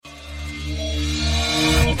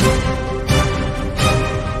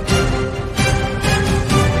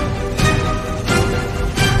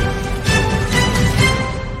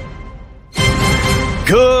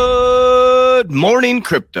morning,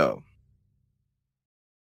 crypto.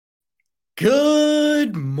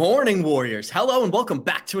 Good morning, warriors. Hello, and welcome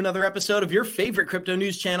back to another episode of your favorite crypto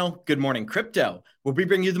news channel, Good Morning Crypto, where we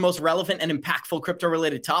bring you the most relevant and impactful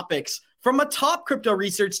crypto-related topics from a top crypto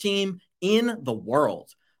research team in the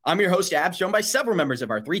world. I'm your host, Abs, joined by several members of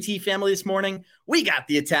our 3T family this morning. We got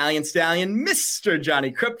the Italian stallion, Mr.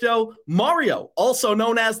 Johnny Crypto. Mario, also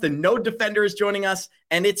known as the Node Defender, is joining us.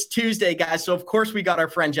 And it's Tuesday, guys. So, of course, we got our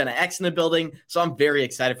friend Jenna X in the building. So I'm very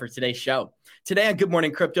excited for today's show. Today on Good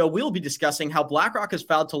Morning Crypto, we'll be discussing how BlackRock has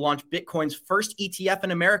filed to launch Bitcoin's first ETF in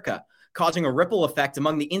America, causing a ripple effect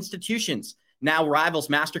among the institutions. Now rivals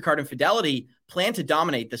MasterCard and Fidelity plan to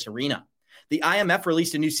dominate this arena. The IMF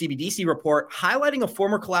released a new CBDC report highlighting a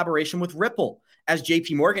former collaboration with Ripple, as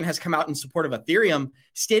JP Morgan has come out in support of Ethereum,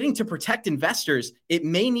 stating to protect investors, it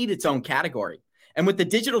may need its own category. And with the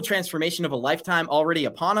digital transformation of a lifetime already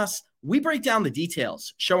upon us, we break down the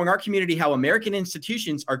details, showing our community how American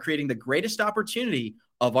institutions are creating the greatest opportunity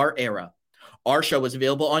of our era. Our show is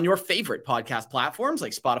available on your favorite podcast platforms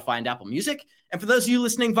like Spotify and Apple Music. And for those of you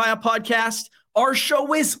listening via podcast, our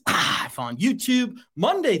show is live on YouTube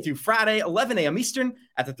Monday through Friday, 11 a.m. Eastern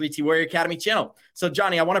at the 3T Warrior Academy channel. So,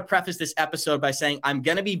 Johnny, I want to preface this episode by saying I'm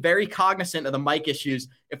going to be very cognizant of the mic issues.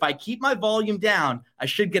 If I keep my volume down, I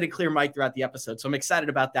should get a clear mic throughout the episode. So I'm excited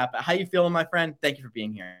about that. But how you feeling, my friend? Thank you for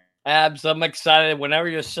being here. Abs, I'm excited. Whenever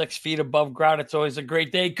you're 6 feet above ground, it's always a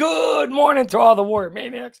great day. Good morning to all the Warrior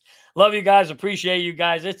Maniacs. Love you guys. Appreciate you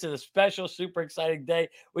guys. It's a special, super exciting day.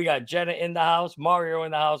 We got Jenna in the house, Mario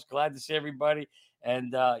in the house. Glad to see everybody.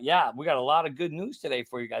 And yeah, we got a lot of good news today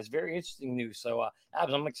for you guys. Very interesting news. So,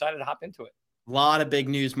 Abs, I'm excited to hop into it. A lot of big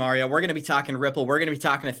news, Mario. We're going to be talking Ripple. We're going to be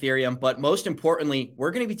talking Ethereum. But most importantly,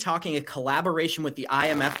 we're going to be talking a collaboration with the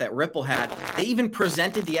IMF that Ripple had. They even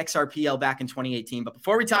presented the XRPL back in 2018. But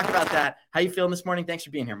before we talk about that, how you feeling this morning? Thanks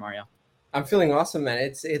for being here, Mario. I'm feeling awesome, man.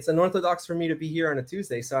 It's unorthodox for me to be here on a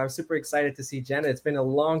Tuesday. So I'm super excited to see Jenna. It's been a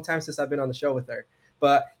long time since I've been on the show with her.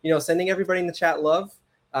 But, sending everybody in the chat love.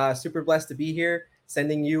 Super blessed to be here.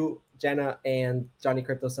 Sending you, Jenna, and Johnny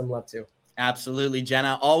Crypto some love too. Absolutely,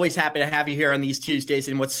 Jenna. Always happy to have you here on these Tuesdays.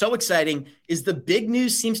 And what's so exciting is the big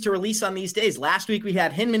news seems to release on these days. Last week we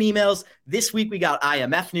had Hinman emails. This week we got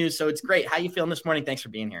IMF news. So it's great. How you feeling this morning? Thanks for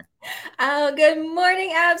being here. Oh, good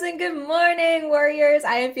morning, Abs, and good morning, Warriors.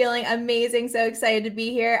 I am feeling amazing. So excited to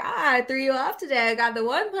be here. I threw you off today. I got the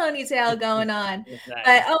one ponytail going on.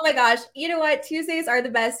 But oh my gosh, you know what? Tuesdays are the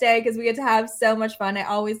best day because we get to have so much fun. I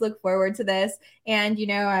always look forward to this. And,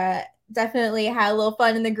 definitely had a little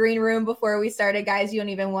fun in the green room before we started, guys. You don't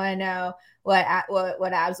even want to know what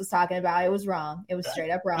Abs was talking about. It was wrong. It was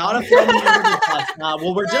straight up wrong. Not a fun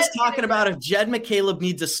well, we're just talking about if Jed McCaleb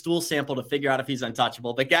needs a stool sample to figure out if he's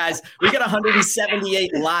untouchable. But guys, we got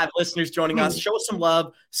 178 live listeners joining us. Show us some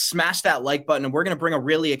love, smash that like button, and we're going to bring a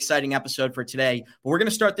really exciting episode for today. But we're going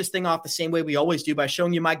to start this thing off the same way we always do by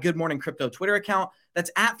showing you my Good Morning Crypto Twitter account. That's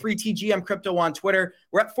at 3TGM Crypto on Twitter.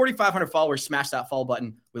 We're at 4,500 followers. Smash that follow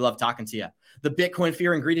button. We love talking to you. The Bitcoin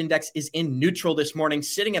Fear and Greed Index is in neutral this morning,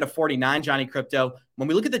 sitting at a 49, Johnny Crypto. When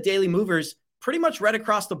we look at the daily movers, pretty much right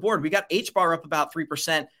across the board. We got HBAR up about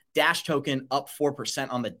 3%, Dash Token up 4%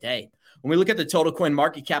 on the day. When we look at the total coin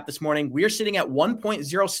market cap this morning, we are sitting at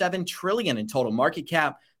 1.07 trillion in total market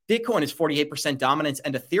cap. Bitcoin is 48% dominance,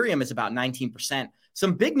 and Ethereum is about 19%.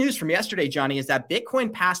 Some big news from yesterday, Johnny, is that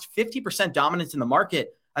Bitcoin passed 50% dominance in the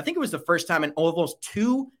market. I think it was the first time in almost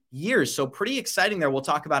 2 years. So pretty exciting there. We'll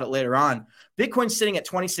talk about it later on. Bitcoin's sitting at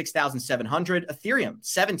 26,700, Ethereum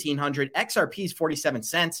 1,700, XRP is 47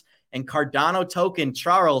 cents, and Cardano token,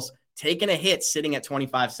 Charles, taking a hit, sitting at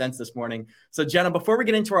 25 cents this morning. So Jenna, before we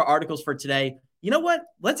get into our articles for today, you know what?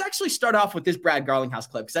 Let's actually start off with this Brad Garlinghouse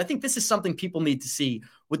clip, because I think this is something people need to see.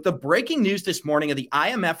 With the breaking news this morning of the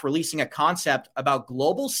IMF releasing a concept about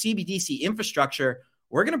global CBDC infrastructure,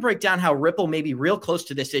 we're going to break down how Ripple may be real close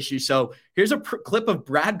to this issue. So here's a clip of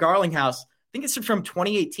Brad Garlinghouse. I think it's from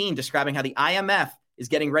 2018, describing how the IMF is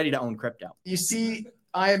getting ready to own crypto. You see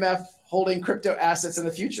IMF holding crypto assets in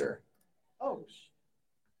the future. Oh,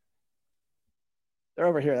 they're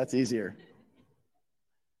over here. That's easier.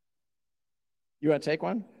 You want to take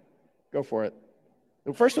one? Go for it.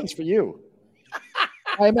 The first one's for you.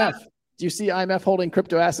 IMF. Do you see IMF holding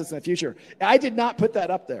crypto assets in the future? I did not put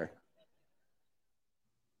that up there.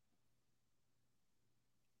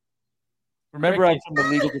 Remember, I'm from the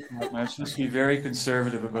legal department. I'm supposed to be very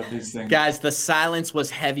conservative about these things. Guys, the silence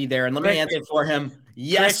was heavy there. And let me answer for him.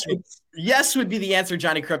 Yes would be the answer,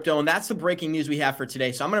 Johnny Crypto. And that's the breaking news we have for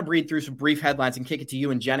today. So I'm going to read through some brief headlines and kick it to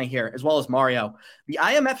you and Jenna here, as well as Mario. The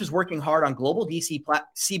IMF is working hard on global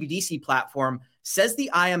CBDC platform Says the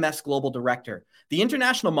IMF's global director. The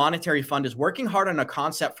International Monetary Fund is working hard on a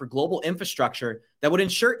concept for global infrastructure that would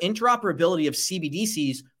ensure interoperability of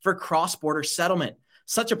CBDCs for cross-border settlement.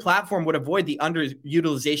 Such a platform would avoid the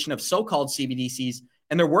underutilization of so-called CBDCs,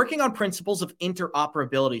 and they're working on principles of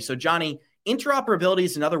interoperability. So, Johnny, interoperability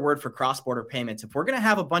is another word for cross-border payments. If we're going to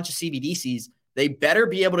have a bunch of CBDCs, they better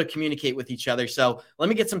be able to communicate with each other. So let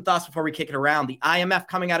me get some thoughts before we kick it around. The IMF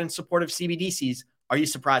coming out in support of CBDCs. Are you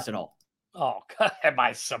surprised at all? Oh, am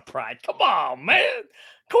I surprised? Come on, man.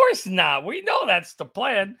 Of course not. We know that's the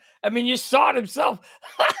plan. I mean, you saw it himself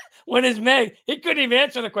when his man, he couldn't even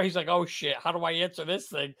answer the question. He's like, oh, shit, how do I answer this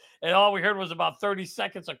thing? And all we heard was about 30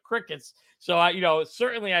 seconds of crickets. So,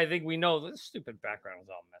 certainly I think we know this stupid background was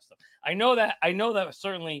all messed up. I know that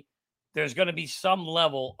certainly there's going to be some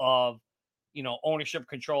level of, ownership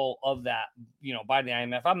control of that, by the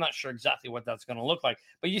IMF. I'm not sure exactly what that's going to look like.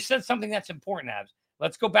 But you said something that's important, Abs.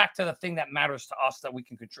 Let's go back to the thing that matters to us that we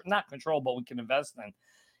can not control, but we can invest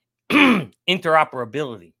in.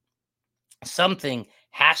 Interoperability. Something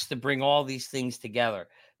has to bring all these things together.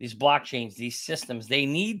 These blockchains, these systems, they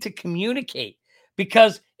need to communicate.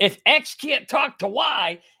 Because if X can't talk to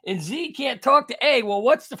Y and Z can't talk to A, well,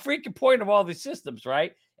 what's the freaking point of all these systems,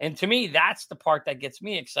 right? And to me, that's the part that gets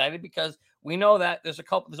me excited, because we know that there's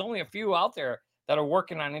only a few out there that are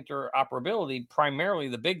working on interoperability. Primarily,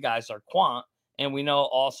 the big guys are Quant, and we know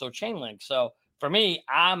also Chainlink. So for me,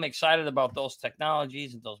 I'm excited about those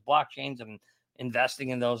technologies and those blockchains and investing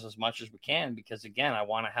in those as much as we can, because again, I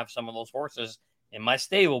want to have some of those horses in my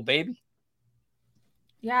stable, baby.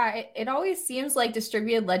 Yeah, it always seems like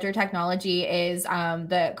distributed ledger technology is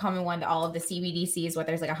the common one that all of the CBDCs, what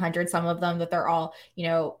there's like 100, some of them that they're all,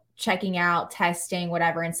 checking out, testing,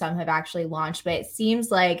 whatever, and some have actually launched. But it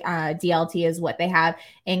seems like DLT is what they have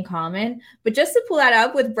in common. But just to pull that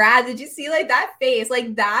up with Brad, did you see like that face?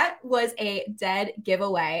 Like that was a dead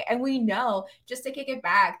giveaway. And we know, just to kick it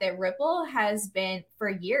back, that Ripple has been for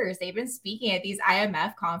years, they've been speaking at these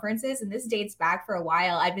IMF conferences, and this dates back for a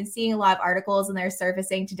while. I've been seeing a lot of articles and they're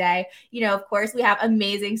surfacing today. Of course, we have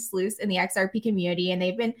amazing sleuths in the XRP community, and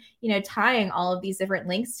they've been, tying all of these different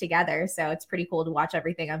links together. So it's pretty cool to watch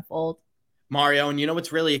everything unfold. Mario, and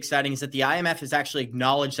what's really exciting is that the IMF has actually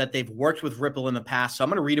acknowledged that they've worked with Ripple in the past. So I'm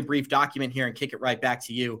going to read a brief document here and kick it right back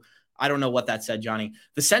to you. I don't know what that said, Johnny.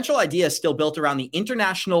 The central idea is still built around the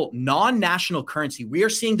international, non-national currency. We are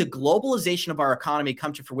seeing the globalization of our economy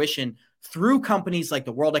come to fruition through companies like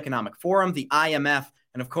the World Economic Forum, the IMF,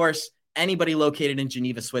 and of course, anybody located in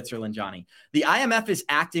Geneva, Switzerland, Johnny. The IMF is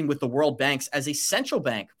acting with the world banks as a central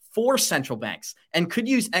bank for central banks and could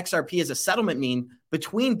use XRP as a settlement mean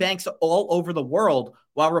between banks all over the world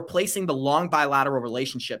while replacing the long bilateral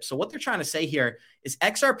relationships. So what they're trying to say here is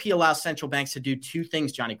XRP allows central banks to do two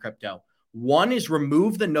things, Johnny Crypto. One is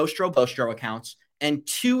remove the Nostro Vostro accounts, and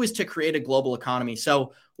two is to create a global economy.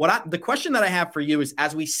 So the question that I have for you is,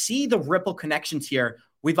 as we see the Ripple connections here,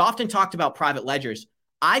 we've often talked about private ledgers.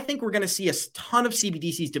 I think we're going to see a ton of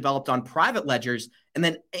CBDCs developed on private ledgers, and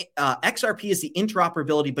then XRP is the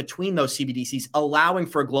interoperability between those CBDCs, allowing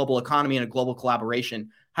for a global economy and a global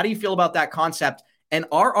collaboration. How do you feel about that concept? And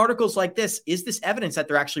are articles like this, is this evidence that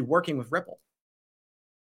they're actually working with Ripple?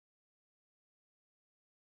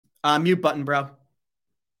 Mute button, bro.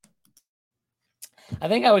 I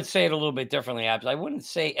think I would say it a little bit differently, Abs. I wouldn't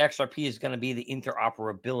say XRP is going to be the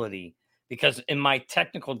interoperability, because in my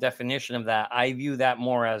technical definition of that, I view that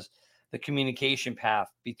more as the communication path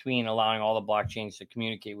between allowing all the blockchains to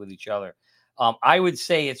communicate with each other. I would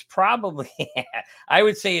say it's probably,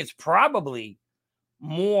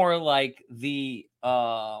 more like the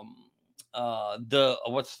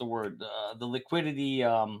what's the word? The liquidity.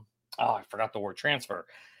 I forgot the word, transfer.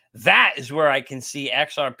 That is where I can see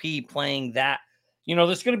XRP playing that.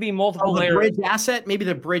 There's going to be multiple layers. Bridge asset, maybe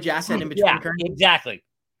the bridge asset in between. Yeah, exactly.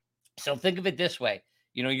 So think of it this way.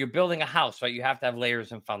 You're building a house, right? You have to have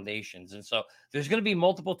layers and foundations. And so there's going to be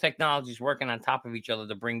multiple technologies working on top of each other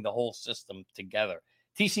to bring the whole system together.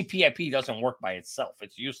 TCP/IP doesn't work by itself.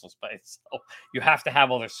 It's useless by itself. You have to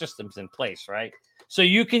have other systems in place, right? So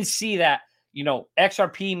you can see that,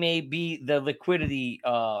 XRP may be the liquidity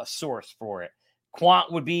source for it.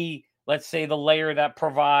 Quant would be, let's say, the layer that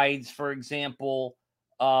provides, for example,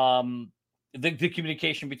 the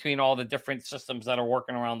communication between all the different systems that are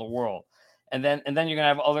working around the world. And then you're going to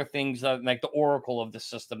have other things like the oracle of the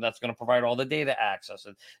system that's going to provide all the data access.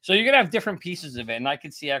 So you're going to have different pieces of it. And I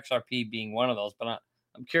could see XRP being one of those, but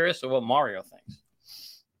I'm curious of what Mario thinks.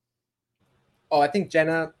 Oh, I think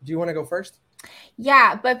Jenna, do you want to go first?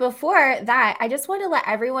 Yeah, but before that, I just want to let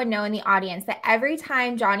everyone know in the audience that every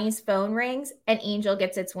time Johnny's phone rings, an angel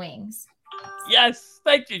gets its wings. Yes.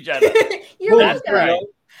 Thank you, Jenna. You're That's welcome. right.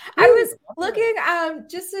 I was looking,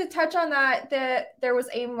 just to touch on that, there was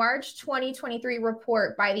a March 2023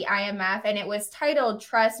 report by the IMF, and it was titled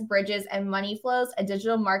Trust, Bridges, and Money Flows, a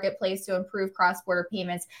digital marketplace to improve cross-border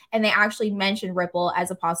payments. And they actually mentioned Ripple as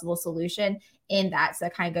a possible solution in that. So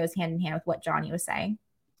it kind of goes hand in hand with what Johnny was saying.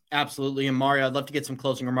 Absolutely. And Mario, I'd love to get some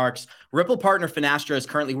closing remarks. Ripple partner Finastra is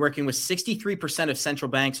currently working with 63% of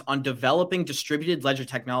central banks on developing distributed ledger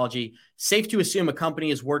technology. Safe to assume a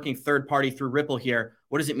company is working third party through Ripple here.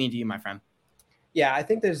 What does it mean to you, my friend? Yeah, I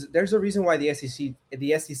think there's a reason why the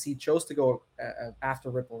SEC chose to go after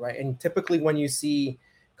Ripple, right? And typically when you see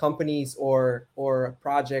companies or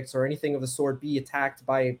projects or anything of the sort be attacked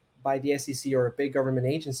by the SEC or a big government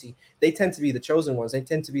agency, they tend to be the chosen ones. They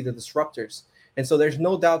tend to be the disruptors. And so there's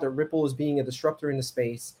no doubt that Ripple is being a disruptor in the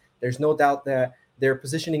space. There's no doubt that they're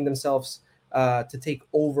positioning themselves to take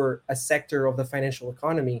over a sector of the financial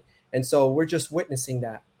economy. And so we're just witnessing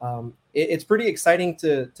that. It's pretty exciting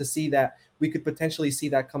to see that we could potentially see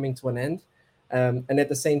that coming to an end. And at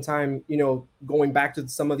the same time, going back to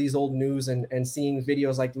some of these old news and seeing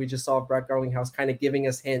videos like we just saw of Brett Garlinghouse kind of giving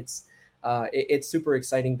us hints, it's super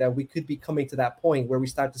exciting that we could be coming to that point where we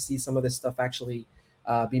start to see some of this stuff actually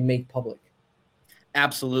be made public.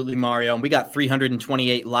 Absolutely, Mario. And we got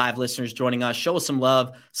 328 live listeners joining us. Show us some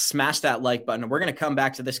love. Smash that like button. We're going to come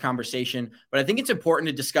back to this conversation, but I think it's important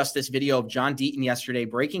to discuss this video of John Deaton yesterday,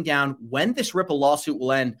 breaking down when this Ripple lawsuit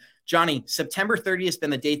will end. Johnny, September 30th has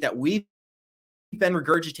been the date that we've been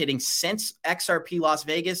regurgitating since XRP Las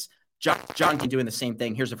Vegas. John can doing the same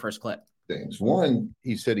thing. Here's the first clip. Things. One,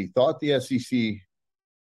 he said he thought the SEC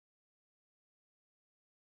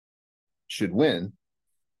should win.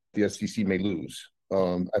 The SEC may lose.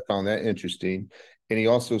 I found that interesting. And he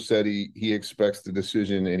also said he expects the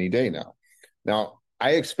decision any day now. Now,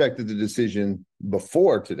 I expected the decision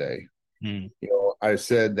before today. I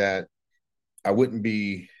said that I wouldn't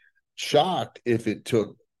be shocked if it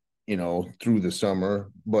took, through the summer,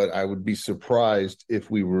 but I would be surprised if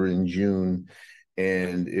we were in June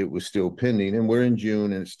and it was still pending. And we're in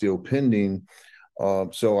June and it's still pending.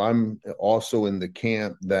 So I'm also in the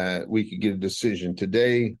camp that we could get a decision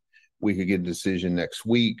today. We could get a decision next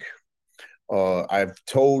week. I've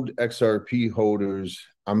told XRP holders,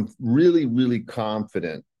 I'm really, really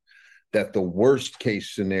confident that the worst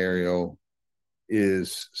case scenario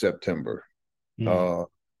is September. And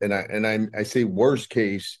I say worst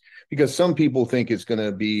case because some people think it's going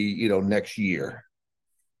to be, next year,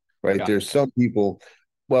 right? Yeah. There's some people,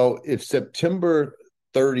 well, if September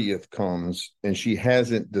 30th comes and she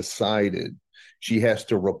hasn't decided, she has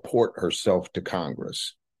to report herself to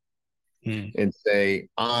Congress and say,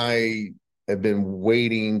 I have been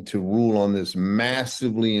waiting to rule on this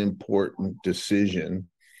massively important decision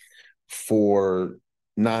for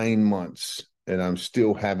 9 months and I'm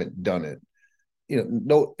still haven't done it.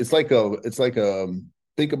 It's like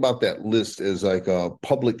think about that list as like a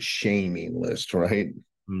public shaming list, right?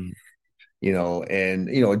 And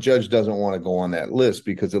a judge doesn't want to go on that list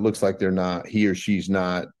because it looks like he or she's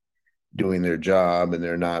not doing their job and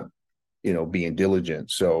they're not, being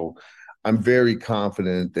diligent. So I'm very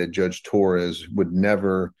confident that Judge Torres would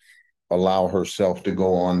never allow herself to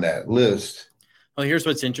go on that list. Well, here's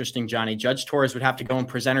what's interesting, Johnny. Judge Torres would have to go and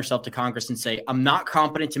present herself to Congress and say, I'm not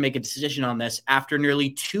competent to make a decision on this after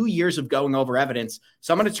nearly 2 years of going over evidence.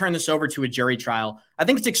 So I'm going to turn this over to a jury trial. I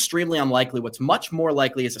think it's extremely unlikely. What's much more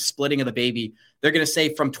likely is a splitting of the baby. They're going to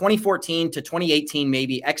say from 2014 to 2018,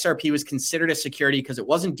 maybe XRP was considered a security because it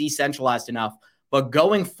wasn't decentralized enough. But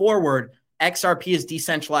going forward, XRP is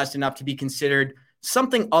decentralized enough to be considered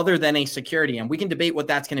something other than a security. And we can debate what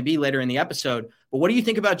that's going to be later in the episode. But what do you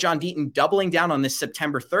think about John Deaton doubling down on this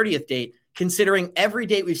September 30th date, considering every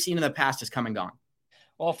date we've seen in the past has come and gone?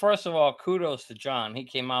 Well, first of all, kudos to John. He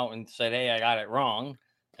came out and said, hey, I got it wrong.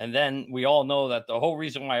 And then we all know that the whole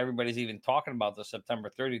reason why everybody's even talking about the September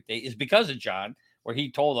 30th date is because of John, where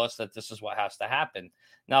he told us that this is what has to happen.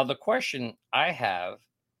 Now, the question I have,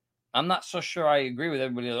 I'm not so sure I agree with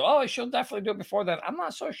everybody. Oh, she'll definitely do it before that. I'm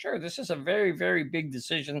not so sure. This is a very, very big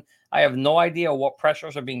decision. I have no idea what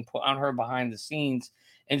pressures are being put on her behind the scenes.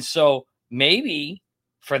 And so maybe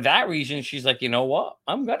for that reason, she's like, you know what?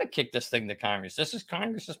 I'm going to kick this thing to Congress. This is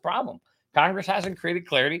Congress's problem. Congress hasn't created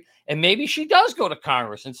clarity. And maybe she does go to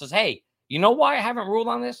Congress and says, hey, you know why I haven't ruled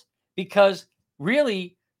on this? Because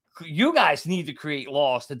really, you guys need to create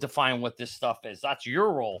laws to define what this stuff is. That's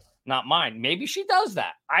your role, not mine. Maybe she does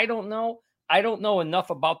that. I don't know. I don't know enough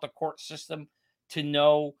about the court system to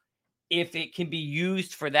know if it can be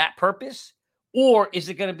used for that purpose, or is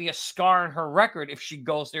it going to be a scar in her record if she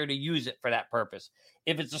goes there to use it for that purpose?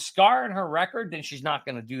 If it's a scar in her record, then she's not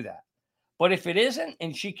going to do that. But if it isn't,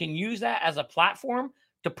 and she can use that as a platform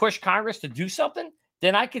to push Congress to do something,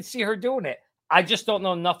 then I could see her doing it. I just don't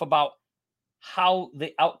know enough about how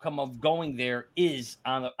the outcome of going there is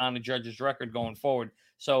on the judge's record going forward.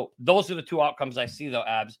 So those are the two outcomes I see, though,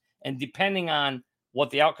 Abs. And depending on what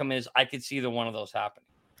the outcome is, I could see either one of those happening.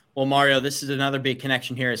 Well, Mario, this is another big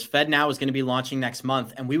connection here. Is FedNow is going to be launching next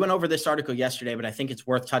month. And we went over this article yesterday, but I think it's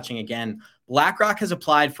worth touching again. BlackRock has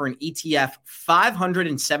applied for an ETF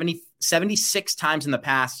 576 times in the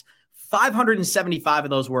past. 575 of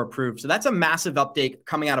those were approved. So that's a massive update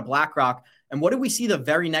coming out of BlackRock. And what did we see the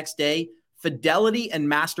very next day? Fidelity and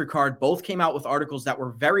MasterCard both came out with articles that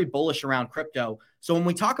were very bullish around crypto. So when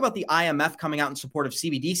we talk about the IMF coming out in support of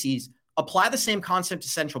CBDCs, apply the same concept to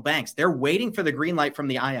central banks. They're waiting for the green light from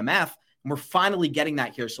the IMF, and we're finally getting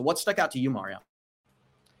that here. So what stuck out to you, Mario?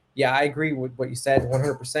 Yeah, I agree with what you said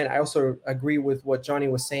 100%. I also agree with what Johnny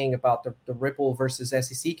was saying about the Ripple versus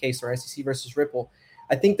SEC case, or SEC versus Ripple.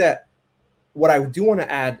 I think that what I do want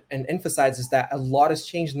to add and emphasize is that a lot has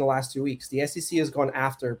changed in the last 2 weeks. The SEC has gone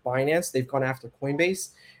after Binance. They've gone after Coinbase.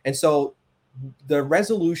 And so the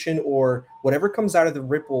resolution, or whatever comes out of the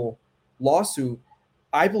Ripple lawsuit,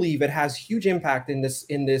 I believe it has huge impact in this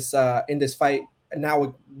fight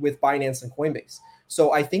now with Binance and Coinbase.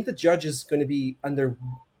 So I think the judge is going to be under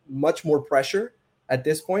much more pressure at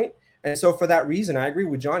this point. And so for that reason, I agree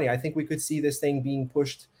with Johnny. I think we could see this thing being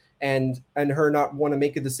pushed and her not want to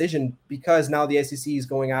make a decision, because now the SEC is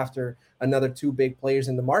going after another two big players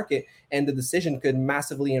in the market, and the decision could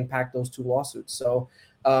massively impact those two lawsuits. So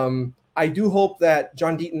I do hope that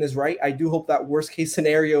John Deaton is right. I do hope that worst case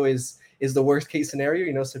scenario is the worst case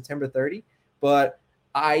scenario, September 30. But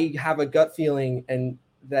I have a gut feeling and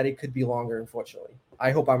that it could be longer, unfortunately.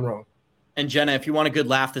 I hope I'm wrong. And Jenna, if you want a good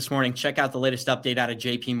laugh this morning, check out the latest update out of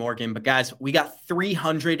JP Morgan. But guys, we got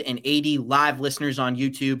 380 live listeners on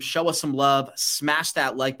YouTube. Show us some love, smash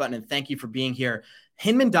that like button, and thank you for being here.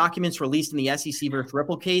 Hinman documents released in the SEC versus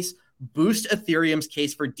Ripple case boost Ethereum's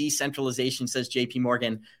case for decentralization, says JP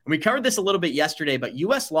Morgan. And we covered this a little bit yesterday, but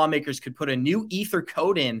US lawmakers could put a new Ether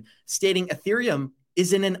code in stating Ethereum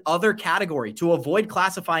is in an other category to avoid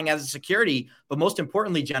classifying as a security, but most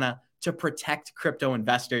importantly, Jenna, to protect crypto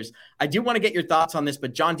investors. I do want to get your thoughts on this,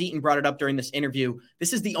 but John Deaton brought it up during this interview.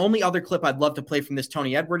 This is the only other clip I'd love to play from this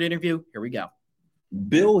Tony Edward interview. Here we go.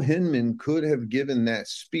 Bill Hinman could have given that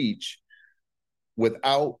speech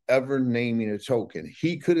without ever naming a token.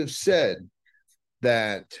 He could have said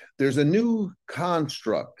that there's a new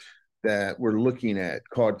construct that we're looking at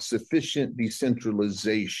called sufficient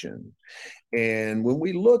decentralization. And when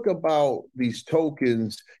we look about these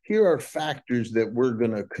tokens, here are factors that we're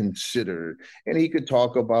going to consider. And he could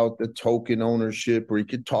talk about the token ownership, or he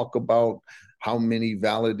could talk about how many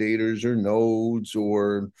validators or nodes,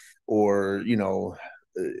 or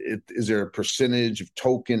is there a percentage of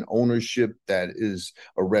token ownership that is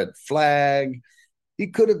a red flag? He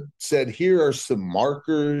could have said, here are some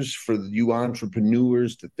markers for you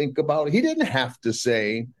entrepreneurs to think about. He didn't have to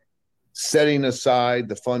say, setting aside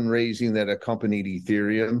the fundraising that accompanied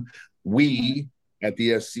Ethereum, we at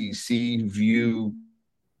the SEC view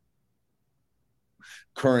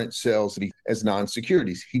current sales as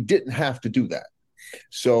non-securities. He didn't have to do that.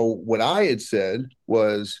 So what I had said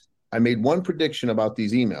was, I made one prediction about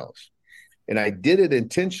these emails, and I did it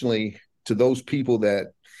intentionally to those people that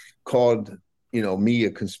called me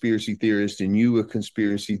a conspiracy theorist and you a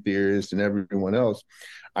conspiracy theorist and everyone else.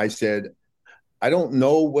 I said, I don't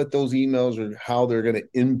know what those emails are, how they're going to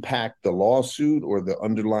impact the lawsuit or the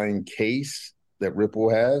underlying case that Ripple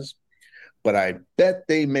has, but I bet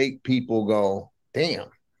they make people go, damn,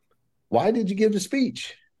 why did you give the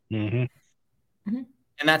speech? Mm-hmm. Mm-hmm.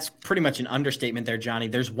 And that's pretty much an understatement there, Johnny.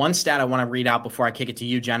 There's one stat I want to read out before I kick it to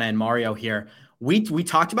you, Jenna and Mario here. We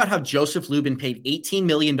talked about how Joseph Lubin paid $18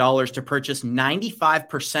 million to purchase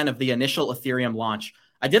 95% of the initial Ethereum launch.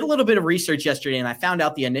 I did a little bit of research yesterday, and I found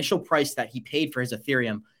out the initial price that he paid for his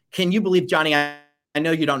Ethereum. Can you believe, Johnny? I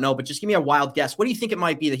know you don't know, but just give me a wild guess. What do you think it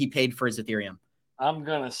might be that he paid for his Ethereum? I'm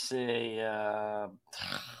going to say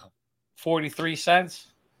 43 cents.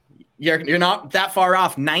 You're not that far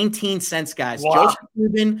off. 19 cents, guys. Wow. Joseph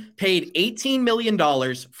Lubin paid $18 million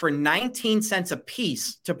for 19 cents a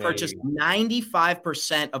piece to purchase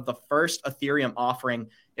 95% of the first Ethereum offering.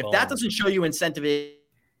 If that doesn't show you incentivization,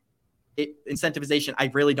 I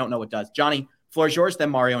really don't know what does. Johnny, floor is yours, then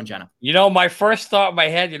Mario and Jenna. My first thought in my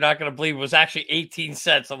head, you're not going to believe, was actually 18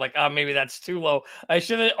 cents. I'm like, maybe that's too low. I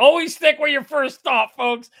should have always stick with your first thought,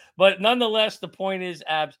 folks. But nonetheless, the point is,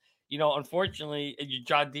 Abs, unfortunately,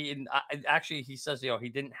 John Deaton, actually, he says, he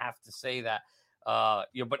didn't have to say that.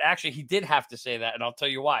 But actually he did have to say that, and I'll tell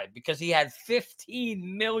you why. Because he had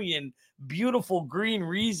 15 million beautiful green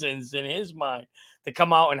reasons in his mind to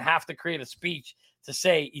come out and have to create a speech to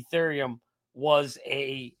say Ethereum was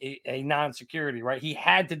a non-security, right? He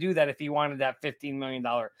had to do that if he wanted that $15 million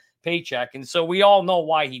paycheck. And so we all know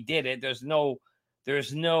why he did it. There's no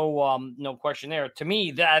question there. To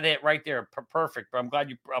me, that it right there, perfect. But I'm glad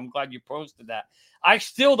you posted that. I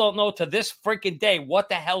still don't know to this freaking day what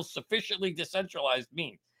the hell sufficiently decentralized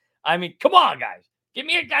means. I mean, come on, guys, give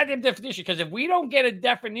me a goddamn definition. Because if we don't get a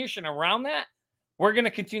definition around that, we're going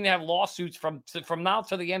to continue to have lawsuits from now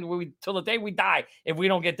to the end, till the day we die, if we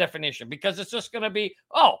don't get definition. Because it's just going to be,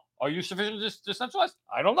 oh, are you sufficiently decentralized?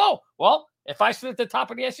 I don't know. Well, if I sit at the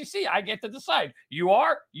top of the SEC, I get to decide. You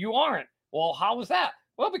are, you aren't. Well, how is that?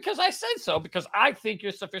 Well, because I said so, because I think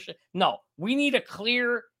you're sufficient. No, we need a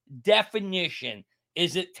clear definition.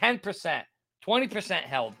 Is it 10%, 20%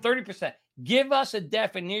 held, 30%? Give us a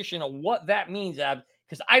definition of what that means, Ab,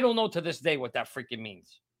 because I don't know to this day what that freaking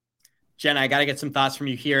means. Jenna, I got to get some thoughts from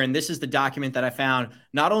you here. And this is the document that I found.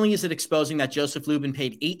 Not only is it exposing that Joseph Lubin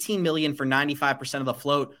paid $18 million for 95% of the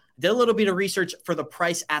float, did a little bit of research for the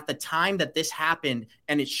price at the time that this happened,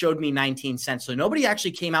 and it showed me 19 cents. So nobody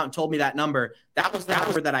actually came out and told me that number. That was the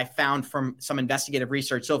number that I found from some investigative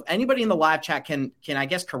research. So if anybody in the live chat can I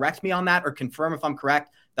guess correct me on that or confirm if I'm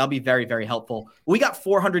correct, that'll be very, very helpful. We got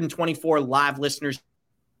 424 live listeners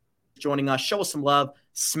joining us. Show us some love.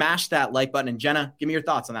 Smash that like button. And Jenna, give me your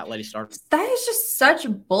thoughts on that, Lady Star. That is just such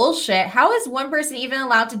bullshit. How is one person even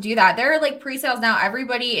allowed to do that? There are like pre-sales now.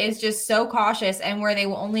 Everybody is just so cautious, and where they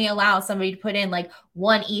will only allow somebody to put in like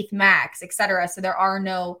 1 ETH max, etc. So there are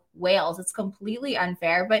no whales. It's completely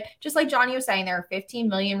unfair. But just like Johnny was saying, there are 15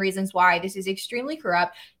 million reasons why this is extremely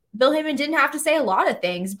corrupt. Bill Heyman didn't have to say a lot of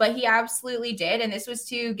things, but he absolutely did. And this was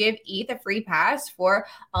to give ETH a free pass for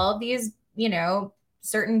all of these,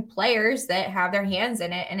 certain players that have their hands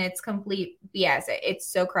in it, and it's complete BS. It's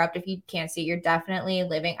so corrupt. If you can't see, you're definitely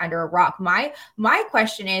living under a rock. My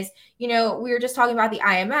question is, we were just talking about the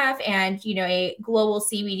IMF and, a global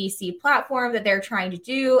CBDC platform that they're trying to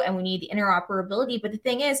do, and we need the interoperability. But the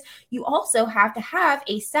thing is, you also have to have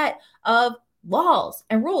a set of laws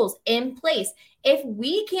and rules in place. If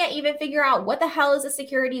we can't even figure out what the hell is a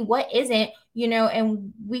security, what isn't,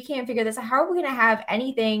 and we can't figure this out, how are we going to have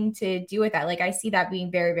anything to do with that? Like, I see that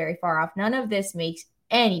being very, very far off. None of this makes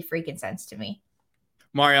any freaking sense to me.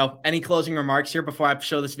 Mario, any closing remarks here before I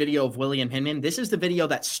show this video of William Hinman? This is the video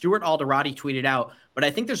that Stuart Alderati tweeted out, but I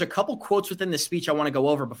think there's a couple quotes within the speech I want to go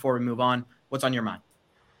over before we move on. What's on your mind?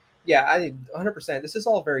 Yeah, 100%. This is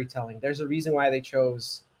all very telling. There's a reason why they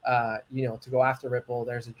chose to go after Ripple.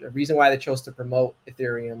 There's a reason why they chose to promote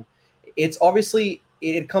Ethereum. It's obviously,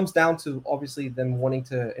 it comes down to obviously them wanting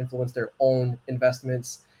to influence their own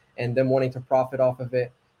investments and them wanting to profit off of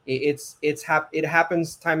it. It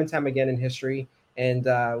happens time and time again in history. And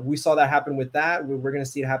we saw that happen with that. We're going to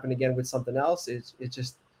see it happen again with something else. It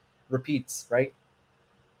just repeats, right?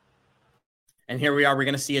 And here we are. We're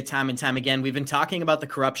going to see it time and time again. We've been talking about the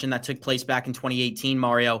corruption that took place back in 2018,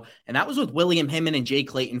 Mario, and that was with William Hinman and Jay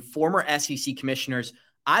Clayton, former SEC commissioners.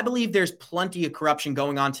 I believe there's plenty of corruption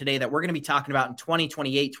going on today that we're going to be talking about in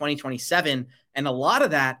 2028, 2027, and a lot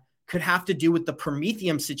of that could have to do with the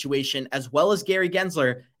Prometheum situation, as well as Gary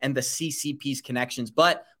Gensler and the CCP's connections.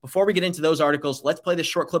 But before we get into those articles, let's play this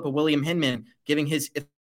short clip of William Hinman giving his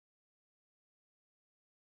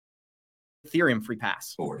Ethereum free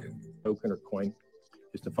pass. Token or coin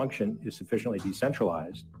is to function is sufficiently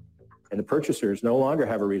decentralized, and the purchasers no longer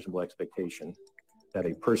have a reasonable expectation that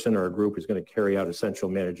a person or a group is going to carry out essential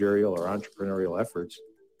managerial or entrepreneurial efforts.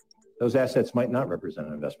 Those assets might not represent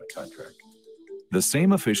an investment contract. The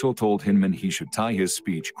same official told Hinman he should tie his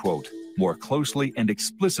speech, quote, more closely and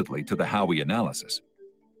explicitly to the Howey analysis.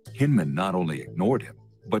 Hinman not only ignored him,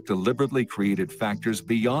 but deliberately created factors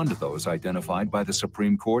beyond those identified by the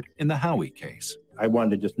Supreme Court in the Howey case. I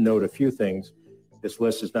wanted to just note a few things. This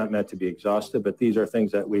list is not meant to be exhaustive, but these are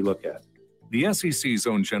things that we look at. The SEC's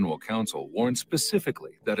own general counsel warned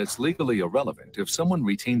specifically that it's legally irrelevant if someone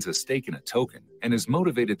retains a stake in a token and is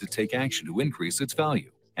motivated to take action to increase its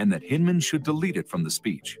value, and that Hinman should delete it from the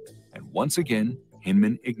speech. And once again,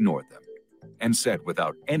 Hinman ignored them and said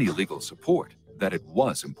without any legal support that it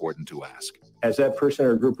was important to ask. Has that person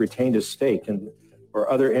or group retained a stake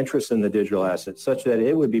or other interests in the digital asset such that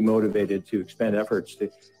it would be motivated to expend efforts to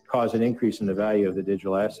cause an increase in the value of the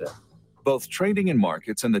digital asset? Both Trading and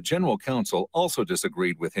Markets and the General Counsel also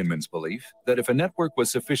disagreed with Hinman's belief that if a network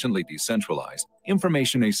was sufficiently decentralized,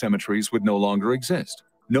 information asymmetries would no longer exist,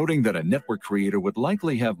 noting that a network creator would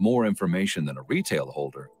likely have more information than a retail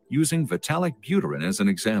holder, using Vitalik Buterin as an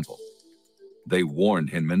example. They warned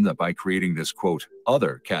Hinman that by creating this, quote,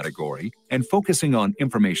 other category and focusing on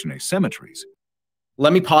information asymmetries.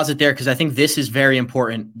 Let me pause it there because I think this is very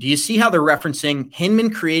important. Do you see how they're referencing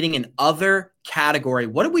Hinman creating an other category?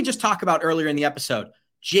 What did we just talk about earlier in the episode?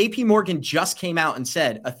 JP Morgan just came out and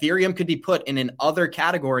said Ethereum could be put in an other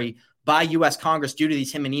category by U.S. Congress due to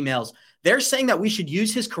these Hinman emails. They're saying that we should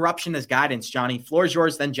use his corruption as guidance, Johnny. Floor is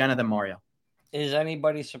yours, then Jenna, then Mario. Is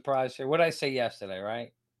anybody surprised here? What did I say yesterday,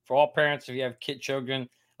 right? For all parents, if you have children,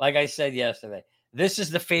 like I said yesterday, this is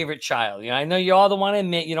the favorite child. I know you all don't want to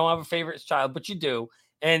admit you don't have a favorite child, but you do.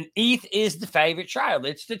 And ETH is the favorite child.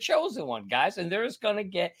 It's the chosen one, guys. And it's going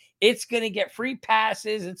to get free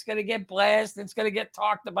passes. It's going to get blessed. It's going to get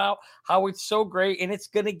talked about how it's so great. And it's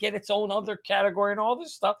going to get its own other category and all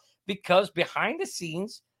this stuff because behind the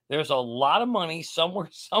scenes, there's a lot of money somewhere,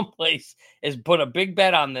 someplace is put a big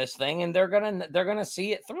bet on this thing, and they're gonna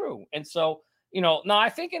see it through. And so, now I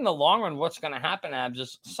think in the long run, what's going to happen, Abs,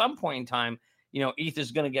 is some point in time, ETH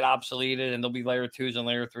is going to get obsoleted, and there'll be layer 2s and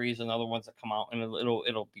layer 3s and other ones that come out, and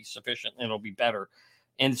it'll be sufficient, and it'll be better.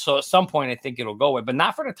 And so at some point, I think it'll go away, but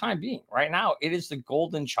not for the time being. Right now, it is the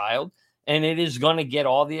golden child, and it is going to get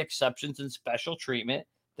all the exceptions and special treatment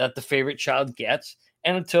that the favorite child gets.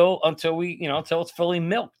 And until it's fully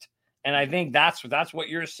milked. And I think that's what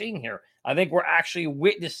you're seeing here. I think we're actually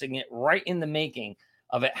witnessing it right in the making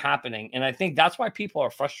of it happening. And I think that's why people are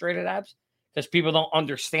frustrated, Abs, because people don't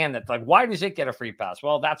understand that. Like, why does it get a free pass?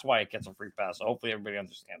 Well, that's why it gets a free pass. So hopefully everybody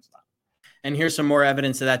understands that. And here's some more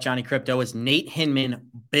evidence of that, Johnny Crypto, is Nate Hinman,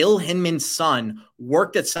 Bill Hinman's son,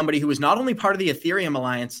 worked at somebody who was not only part of the Ethereum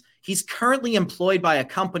Alliance, he's currently employed by a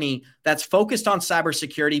company that's focused on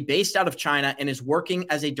cybersecurity based out of China and is working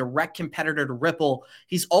as a direct competitor to Ripple.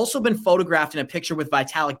 He's also been photographed in a picture with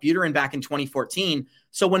Vitalik Buterin back in 2014.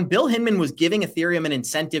 So when Bill Hinman was giving Ethereum an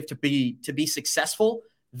incentive to be successful,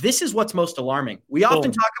 this is what's most alarming. We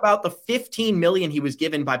often talk about the 15 million he was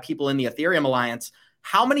given by people in the Ethereum Alliance.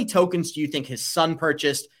 How many tokens do you think his son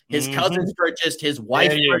purchased, his cousins purchased, his wife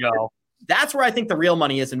purchased? That's where I think the real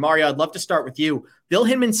money is. And Mario, I'd love to start with you. Bill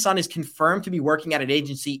Hinman's son is confirmed to be working at an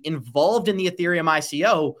agency involved in the Ethereum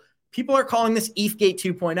ICO. People are calling this ETHgate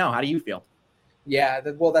 2.0. How do you feel? Yeah,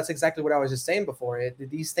 well, that's exactly what I was just saying before.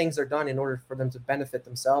 These things are done in order for them to benefit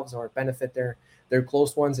themselves or benefit their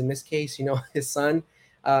close ones. In this case, his son.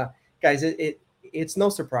 Guys, it's no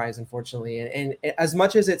surprise, unfortunately. And as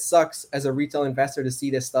much as it sucks as a retail investor to see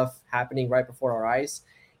this stuff happening right before our eyes,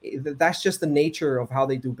 that's just the nature of how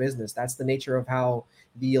they do business. That's the nature of how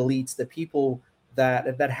the elites, the people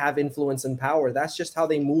that have influence and power, that's just how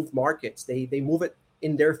they move markets. They move it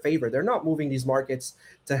in their favor. They're not moving these markets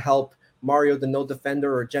to help Mario, the Node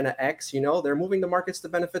Defender, or Jenna X. They're moving the markets to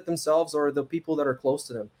benefit themselves or the people that are close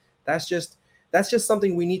to them. That's just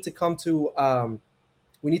something we need to come to.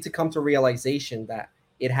 We need to come to realization that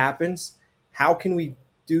it happens. How can we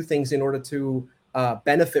do things in order to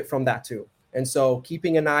benefit from that too? And so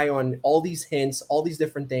keeping an eye on all these hints, all these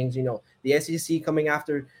different things, the SEC coming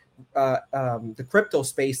after the crypto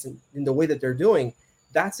space in the way that they're doing,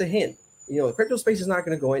 that's a hint. The crypto space is not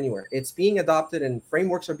going to go anywhere. It's being adopted and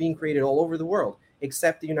frameworks are being created all over the world,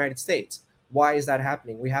 except the United States. Why is that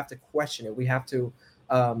happening? We have to question it. We have to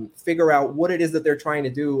figure out what it is that they're trying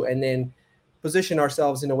to do and then position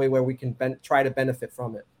ourselves in a way where we can try to benefit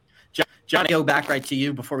from it. Johnny, go back right to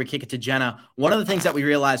you before we kick it to Jenna. One of the things that we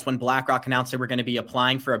realized when BlackRock announced they were going to be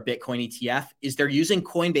applying for a Bitcoin ETF is they're using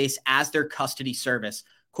Coinbase as their custody service.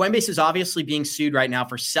 Coinbase is obviously being sued right now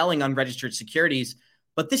for selling unregistered securities,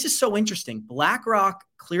 but this is so interesting. BlackRock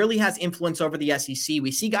clearly has influence over the SEC.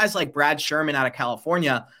 We see guys like Brad Sherman out of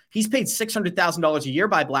California. He's paid $600,000 a year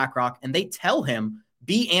by BlackRock, and they tell him,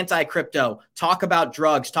 be anti-crypto, talk about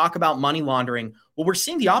drugs, talk about money laundering. Well, we're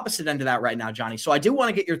seeing the opposite end of that right now, Johnny. So I do want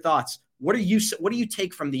to get your thoughts. What do you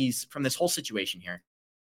take from this whole situation here?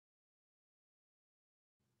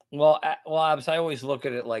 Well, Abs, I always look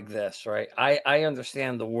at it like this, right? I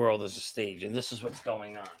understand the world as a stage, and this is what's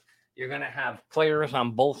going on. You're going to have players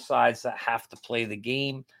on both sides that have to play the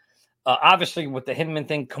game. Obviously, with the Hinman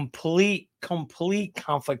thing, complete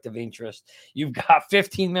conflict of interest. You've got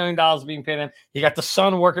 $15 million being paid in. You got the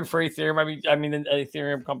son working for Ethereum. I mean, an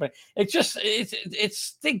Ethereum company. It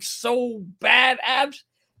stinks so bad, Abs.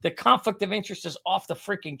 The conflict of interest is off the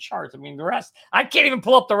freaking charts. I mean, the rest, I can't even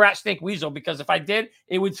pull up the rat snake weasel because if I did,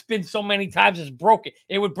 it would spin so many times it's broken.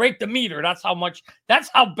 It would break the meter. That's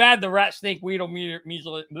how bad the rat snake weasel meter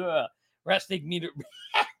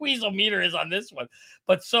weasel meter is on this one.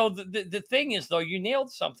 But so the thing is, though, you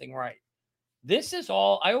nailed something right. This is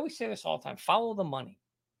all, I always say this all the time, follow the money.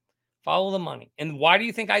 Follow the money. And why do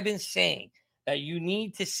you think I've been saying that you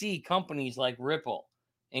need to see companies like Ripple,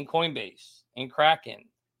 in Coinbase, in Kraken,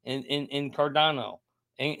 in Cardano,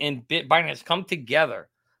 in Binance come together,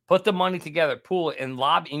 put the money together, pool it, and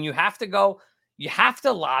lobby. And you have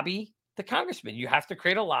to lobby the congressman. You have to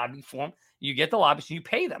create a lobby form. You get the lobbyists, you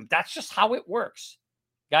pay them. That's just how it works.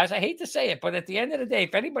 Guys, I hate to say it, but at the end of the day,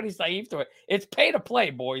 if anybody's naive to it, it's pay to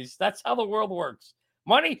play, boys. That's how the world works.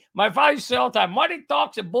 Money, my father used to say all the time, money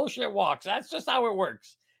talks and bullshit walks. That's just how it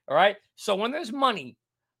works. All right. So when there's money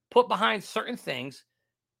put behind certain things,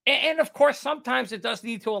 and of course, sometimes it does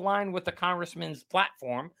need to align with the congressman's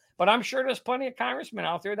platform, but I'm sure there's plenty of congressmen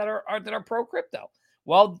out there that are pro crypto.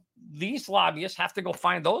 Well, these lobbyists have to go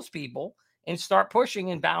find those people and start pushing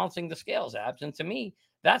and balancing the scales, Abs. And to me,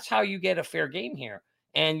 that's how you get a fair game here.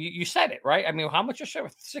 And you said it, right? I mean, how much is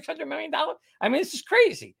 $600 million? I mean, this is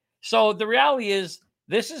crazy. So the reality is,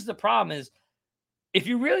 this is the problem is, if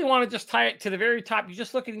you really want to just tie it to the very top, you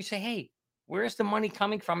just look at it and you say, hey, where is the money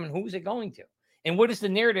coming from and who's it going to? And what is the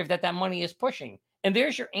narrative that money is pushing? And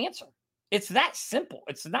there's your answer. It's that simple.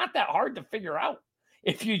 It's not that hard to figure out.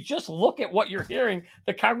 If you just look at what you're hearing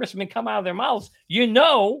the congressmen come out of their mouths, you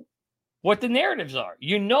know what the narratives are.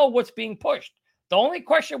 You know what's being pushed. The only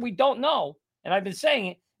question we don't know, and I've been saying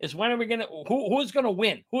it, is when are we going to, who's going to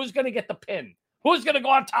win? Who's going to get the pin? Who's going to go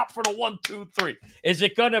on top for the 1, 2, 3? Is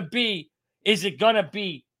it going to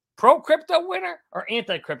be pro-crypto winner or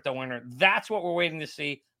anti-crypto winner? That's what we're waiting to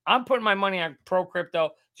see. I'm putting my money on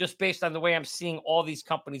pro-crypto just based on the way I'm seeing all these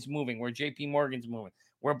companies moving, where JP Morgan's moving,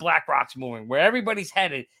 where BlackRock's moving, where everybody's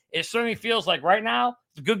headed. It certainly feels like right now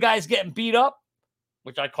the good guy's getting beat up,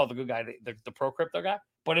 which I call the good guy the pro-crypto guy.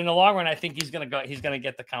 But in the long run, I think he's going to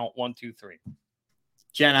get the count 1, 2, 3.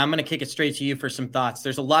 Jen, I'm going to kick it straight to you for some thoughts.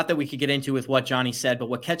 There's a lot that we could get into with what Johnny said, but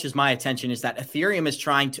what catches my attention is that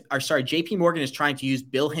JP Morgan is trying to use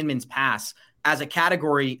Bill Hinman's pass as a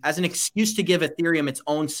category, as an excuse to give Ethereum its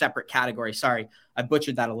own separate category. Sorry, I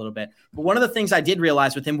butchered that a little bit. But one of the things I did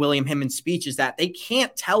realize within William Hinman's speech is that they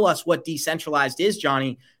can't tell us what decentralized is,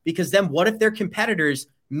 Johnny, because then what if their competitors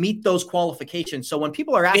meet those qualifications? So when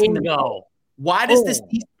people are asking them, why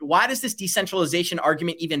does this decentralization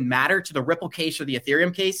argument even matter to the Ripple case or the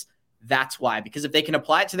Ethereum case? That's why, because if they can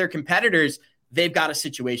apply it to their competitors, they've got a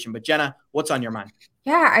situation. But Jenna, what's on your mind?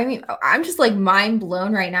 Yeah, I mean, I'm just like mind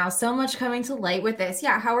blown right now. So much coming to light with this.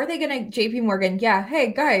 Yeah, how are they going to, JP Morgan? Yeah,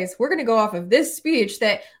 hey guys, we're going to go off of this speech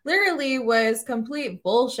that literally was complete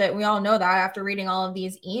bullshit. We all know that after reading all of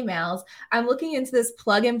these emails. I'm looking into this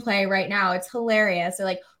plug and play right now. It's hilarious. They're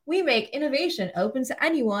like, we make innovation open to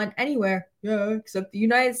anyone, anywhere. Yeah, except the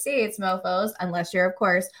United States, mofos, unless you're, of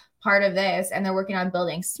course, part of this. And they're working on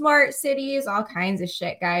building smart cities, all kinds of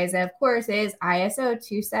shit, guys. And of course, it is ISO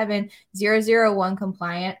 27001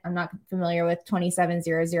 compliant. I'm not familiar with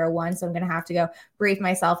 27001, so I'm going to have to go brief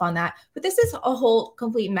myself on that. But this is a whole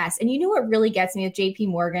complete mess. And you know what really gets me with JP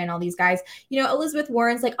Morgan and all these guys? You know, Elizabeth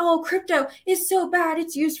Warren's like, oh, crypto is so bad.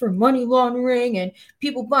 It's used for money laundering and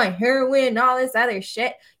people buying heroin and all this other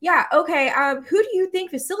shit. Yeah, okay. Who do you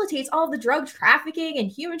think facilitates all the drug trafficking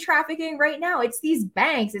and human trafficking right now? It's these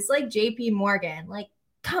banks. It's like JP Morgan. Like,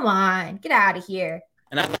 come on, get out of here.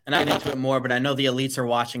 And I get into it more, but I know the elites are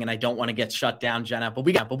watching and I don't want to get shut down, Jenna. But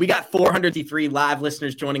we got 453 live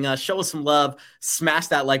listeners joining us. Show us some love. Smash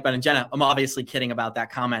that like button. Jenna, I'm obviously kidding about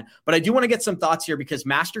that comment, but I do want to get some thoughts here because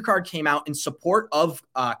MasterCard came out in support of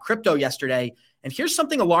crypto yesterday. And here's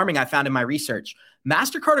something alarming I found in my research.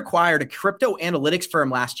 MasterCard acquired a crypto analytics firm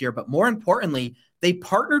last year, but more importantly, they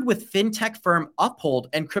partnered with fintech firm Uphold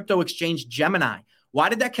and crypto exchange Gemini. Why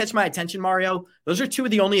did that catch my attention, Mario? Those are two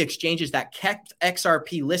of the only exchanges that kept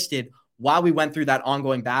XRP listed while we went through that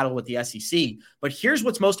ongoing battle with the SEC. But here's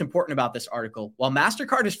what's most important about this article. While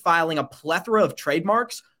MasterCard is filing a plethora of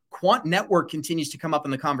trademarks, Quant Network continues to come up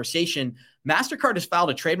in the conversation. MasterCard has filed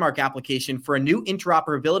a trademark application for a new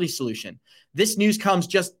interoperability solution. This news comes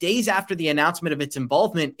just days after the announcement of its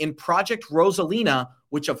involvement in Project Rosalina,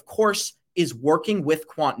 which of course is working with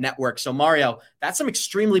Quant Network. So Mario, that's some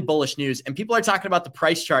extremely bullish news. And people are talking about the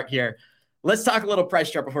price chart here. Let's talk a little price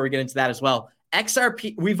chart before we get into that as well.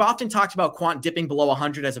 XRP, we've often talked about Quant dipping below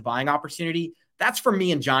 100 as a buying opportunity. That's for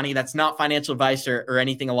me and Johnny. That's not financial advice or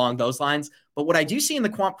anything along those lines. But what I do see in the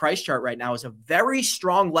Quant price chart right now is a very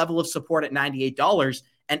strong level of support at $98.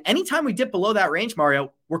 And anytime we dip below that range,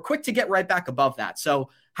 Mario, we're quick to get right back above that. So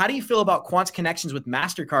how do you feel about Quant's connections with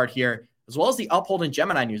MasterCard here, as well as the Uphold and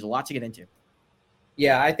Gemini news? A lot to get into.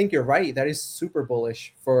 Yeah, I think you're right. That is super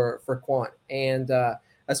bullish for Quant. And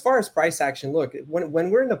as far as price action, look, when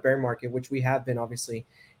we're in a bear market, which we have been, obviously,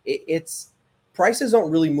 it's prices don't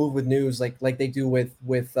really move with news like they do with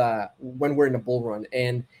when we're in a bull run.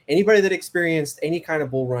 And anybody that experienced any kind of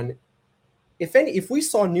bull run, if we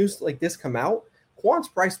saw news like this come out, Quant's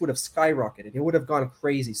price would have skyrocketed. It would have gone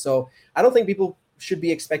crazy. So I don't think people should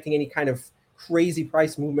be expecting any kind of crazy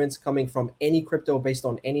price movements coming from any crypto based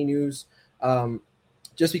on any news.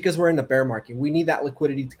 Just because we're in the bear market, we need that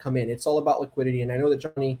liquidity to come in. It's all about liquidity. And I know that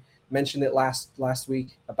Johnny mentioned it last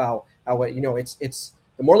week about how, it's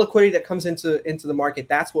the more liquidity that comes into the market,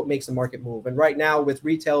 that's what makes the market move. And right now, with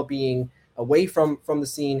retail being away from the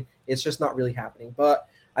scene, it's just not really happening. But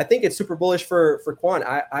I think it's super bullish for Quant.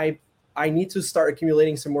 I need to start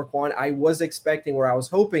accumulating some more Quant. I was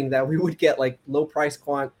hoping that we would get like low price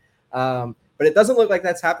Quant, but it doesn't look like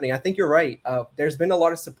that's happening. I think you're right. There's been a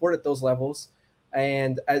lot of support at those levels.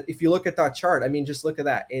 And if you look at that chart, I mean, just look at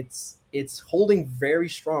that. It's holding very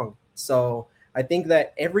strong. So I think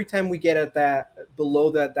that every time we get at that below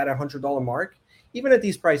that $100 mark, even at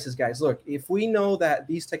these prices, guys, look, if we know that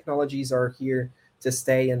these technologies are here to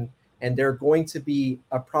stay and they're going to be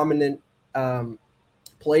a prominent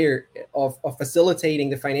player of facilitating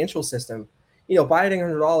the financial system, buy it at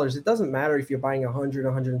 $100. It doesn't matter if you're buying 100,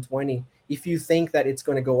 120, if you think that it's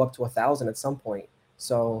going to go up to 1,000 at some point.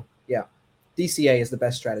 So yeah, DCA is the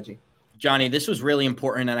best strategy. Johnny, this was really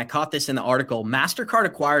important, and I caught this in the article. MasterCard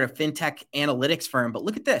acquired a fintech analytics firm, but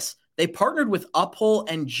look at this. They partnered with Uphold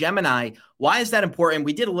and Gemini. Why is that important?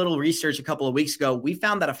 We did a little research a couple of weeks ago. We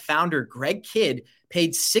found that a founder, Greg Kidd,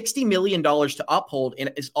 paid $60 million to Uphold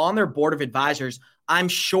and is on their board of advisors. I'm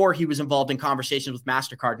sure he was involved in conversations with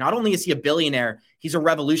MasterCard. Not only is he a billionaire, he's a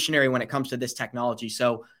revolutionary when it comes to this technology.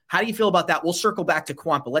 So how do you feel about that? We'll circle back to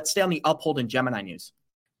Quant, but let's stay on the Uphold and Gemini news.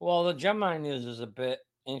 Well, the Gemini news is a bit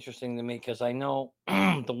interesting to me because I know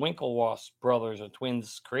the Winklevoss brothers or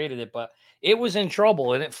twins created it, but it was in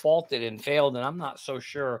trouble and it faulted and failed, and I'm not so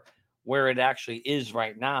sure where it actually is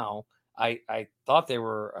right now. I thought they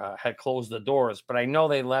were had closed the doors, but I know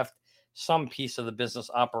they left some piece of the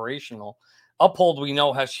business operational. Uphold, we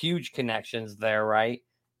know, has huge connections there, right?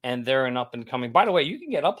 And they're an up and coming. By the way, you can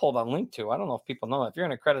get Uphold on link too. I don't know if people know that. If you're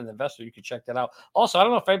an accredited investor, you can check that out. Also, I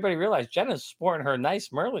don't know if everybody realized Jenna's sporting her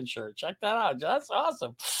nice Merlin shirt. Check that out. That's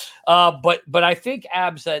awesome. But I think,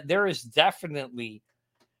 Abs, that there is definitely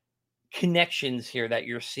connections here that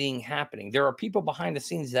you're seeing happening. There are people behind the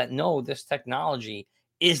scenes that know this technology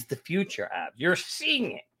is the future, Abs. You're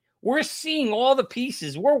seeing it. We're seeing all the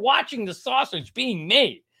pieces. We're watching the sausage being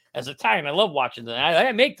made. As Italian, I love watching that.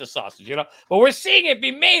 I make the sausage, but we're seeing it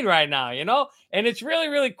be made right now, and it's really,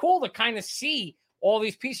 really cool to kind of see all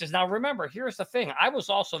these pieces. Now, remember, here's the thing. I was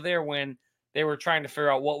also there when they were trying to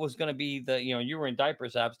figure out what was going to be you were in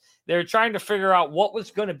diapers, Abs. They were trying to figure out what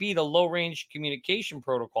was going to be the low range communication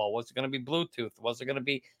protocol. Was it going to be Bluetooth? Was it going to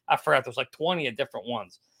be, I forgot, there was like 20 different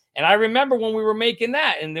ones. And I remember when we were making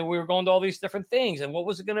that and then we were going to all these different things and what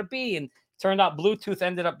was it going to be? And turned out Bluetooth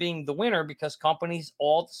ended up being the winner because companies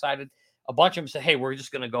all decided, a bunch of them said, hey, we're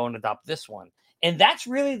just going to go and adopt this one. And that's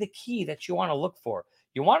really the key that you want to look for.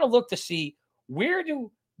 You want to look to see where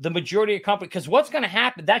do the majority of companies, because what's going to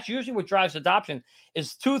happen, that's usually what drives adoption,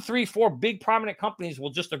 is 2, 3, 4 big prominent companies will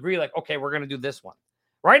just agree like, okay, we're going to do this one.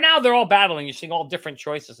 Right now, they're all battling. You're seeing all different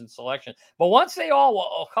choices and selection. But once a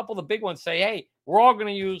couple of the big ones say, hey, we're all going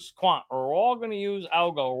to use Quant, or we're all going to use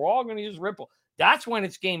Algo, we're all going to use Ripple, that's when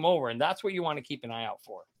it's game over. And that's what you want to keep an eye out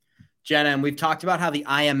for. Jenna, and we've talked about how the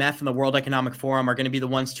IMF and the World Economic Forum are going to be the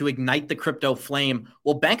ones to ignite the crypto flame.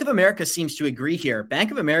 Well, Bank of America seems to agree here. Bank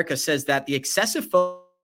of America says that the excessive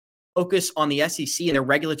focus on the SEC and their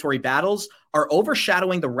regulatory battles are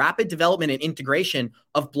overshadowing the rapid development and integration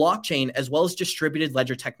of blockchain as well as distributed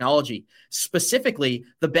ledger technology. Specifically,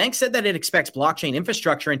 the bank said that it expects blockchain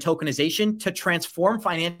infrastructure and tokenization to transform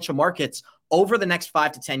financial markets over the next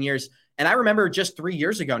 5 to 10 years. And I remember just 3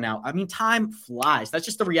 years ago now, I mean, time flies. That's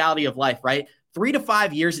just the reality of life, right? 3 to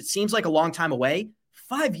 5 years, it seems like a long time away.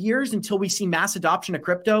 5 years until we see mass adoption of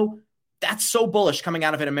crypto. That's so bullish coming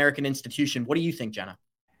out of an American institution. What do you think, Jenna?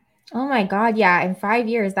 Oh my God. Yeah. In 5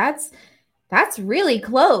 years, that's really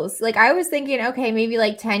close. Like I was thinking, okay, maybe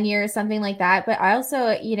like 10 years, something like that. But I also,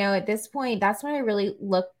 at this point, that's when I really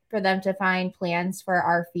look for them to find plans for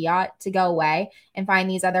our fiat to go away and find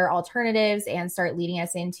these other alternatives and start leading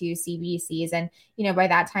us into CBDCs. And, by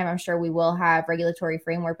that time, I'm sure we will have regulatory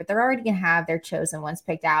framework, but they're already going to have their chosen ones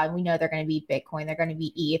picked out. And we know they're going to be Bitcoin. They're going to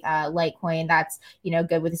be ETH, Litecoin. That's,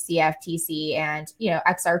 good with the CFTC and,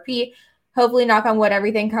 XRP. Hopefully, knock on wood,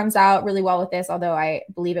 everything comes out really well with this, although I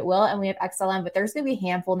believe it will. And we have XLM, but there's going to be a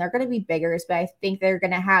handful and they're going to be bigger. But I think they're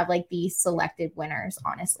going to have like the selected winners,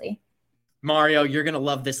 honestly. Mario, you're going to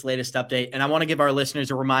love this latest update. And I want to give our listeners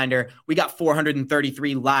a reminder. We got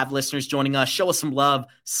 433 live listeners joining us. Show us some love.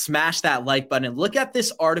 Smash that like button. And look at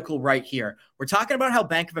this article right here. We're talking about how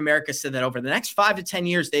Bank of America said that over the next 5 to 10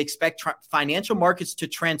 years, they expect financial markets to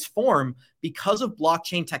transform because of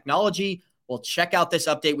blockchain technology. Well, check out this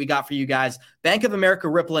update we got for you guys. Bank of America,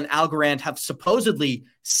 Ripple, and Algorand have supposedly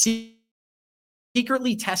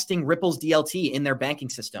secretly testing Ripple's DLT in their banking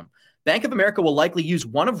system. Bank of America will likely use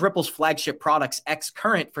one of Ripple's flagship products, X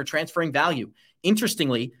Current, for transferring value.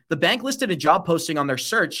 Interestingly, the bank listed a job posting on their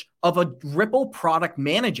search of a Ripple product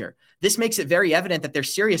manager. This makes it very evident that they're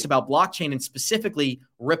serious about blockchain and specifically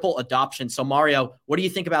Ripple adoption. So Mario, what do you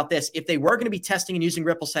think about this? If they were going to be testing and using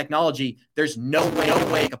Ripple's technology, there's no way to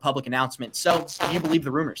make a public announcement. So do you believe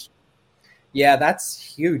the rumors? Yeah, that's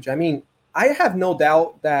huge. I mean, I have no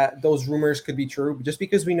doubt that those rumors could be true, just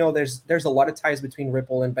because we know there's a lot of ties between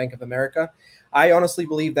Ripple and Bank of America. I honestly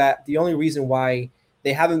believe that the only reason why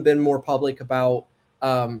they haven't been more public about,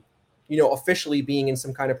 officially being in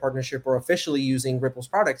some kind of partnership or officially using Ripple's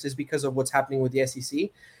products is because of what's happening with the SEC.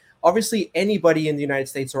 Obviously, anybody in the United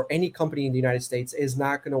States or any company in the United States is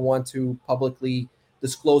not going to want to publicly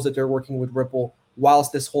disclose that they're working with Ripple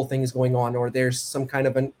whilst this whole thing is going on, or there's some kind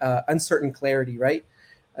of an uncertain clarity, right?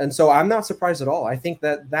 And so I'm not surprised at all. I think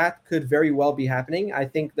that could very well be happening. I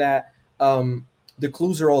think that the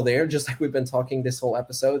clues are all there, just like we've been talking this whole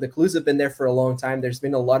episode. The clues have been there for a long time. There's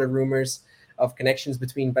been a lot of rumors of connections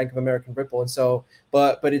between Bank of America and Ripple. And so,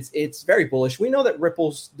 but it's very bullish. We know that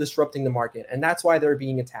Ripple's disrupting the market, and that's why they're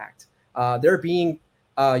being attacked. They're being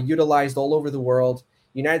utilized all over the world.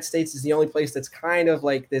 United States is the only place that's kind of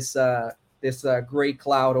like this gray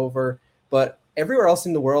cloud over, but everywhere else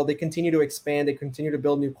in the world, they continue to expand. They continue to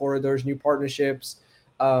build new corridors, new partnerships.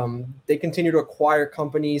 They continue to acquire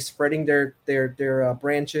companies, spreading their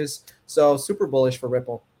branches. So super bullish for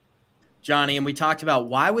Ripple. Johnny, and we talked about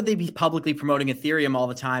why would they be publicly promoting Ethereum all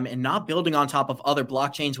the time and not building on top of other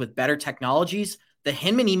blockchains with better technologies? The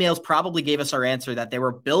Hinman emails probably gave us our answer that they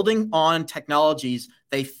were building on technologies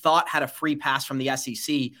they thought had a free pass from the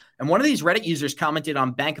SEC. And one of these Reddit users commented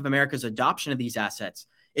on Bank of America's adoption of these assets.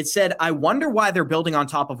 It said, I wonder why they're building on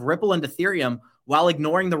top of Ripple and Ethereum while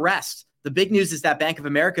ignoring the rest. The big news is that Bank of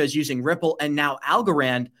America is using Ripple and now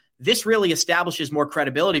Algorand. This really establishes more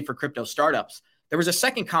credibility for crypto startups. There was a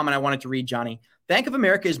second comment I wanted to read, Johnny. Bank of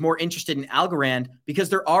America is more interested in Algorand because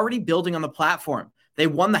they're already building on the platform. They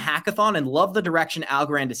won the hackathon and love the direction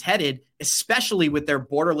Algorand is headed, especially with their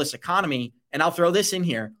borderless economy. And I'll throw this in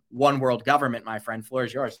here. One world government, my friend. Floor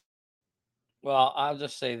is yours. Well, I'll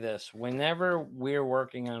just say this. Whenever we're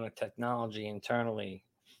working on a technology internally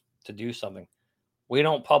to do something, we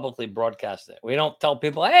don't publicly broadcast it. We don't tell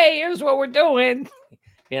people, hey, here's what we're doing.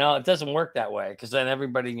 It doesn't work that way, because then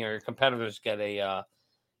everybody, your competitors get a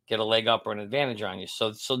leg up or an advantage on you.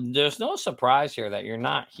 So there's no surprise here that you're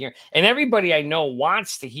not here. And everybody I know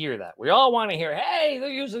wants to hear that. We all want to hear, hey, they're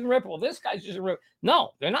using Ripple. This guy's using Ripple.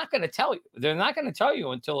 No, they're not going to tell you. They're not going to tell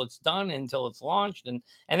you until it's done, until it's launched. And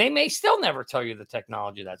they may still never tell you the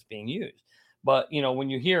technology that's being used. But, when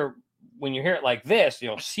you hear it like this,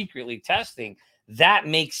 secretly testing, that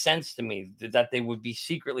makes sense to me, that they would be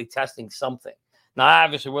secretly testing something. Now,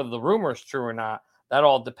 obviously, whether the rumor is true or not, that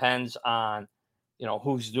all depends on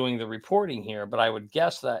who's doing the reporting here. But I would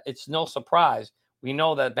guess that it's no surprise. We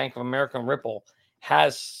know that Bank of America and Ripple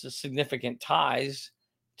has significant ties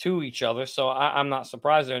to each other. So I'm not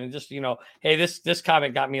surprised there. And just, hey, this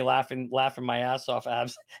comment got me laughing my ass off,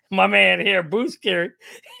 Abs. My man here, Boost Carry.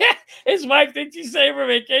 His wife thinks he's saving for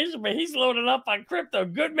vacation, but he's loading up on crypto.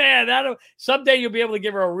 Good man. Someday you'll be able to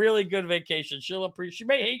give her a really good vacation. She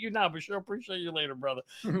may hate you now, but she'll appreciate you later, brother.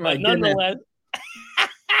 But nonetheless,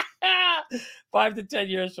 5 to 10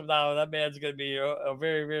 years from now, that man's going to be a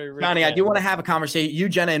very, very rich Johnny, man. I do want to have a conversation. You,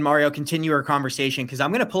 Jenna, and Mario continue our conversation, because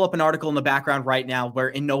I'm going to pull up an article in the background right now where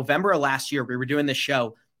in November of last year, we were doing this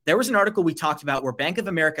show. There was an article we talked about where Bank of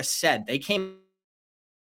America said they came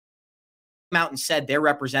out and said their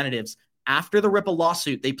representatives, after the Ripple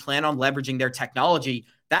lawsuit, they plan on leveraging their technology.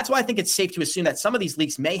 That's why I think it's safe to assume that some of these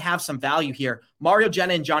leaks may have some value here. Mario,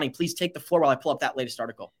 Jenna, and Johnny, please take the floor while I pull up that latest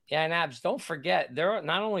article. Yeah, and Abs, don't forget, they're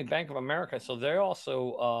not only Bank of America, so they're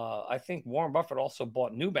also, I think Warren Buffett also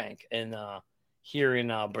bought Nubank here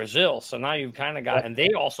in Brazil. So now you've kind of got, and they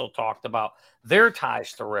also talked about their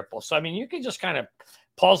ties to Ripple. So, I mean, you can just kind of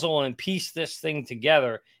puzzle and piece this thing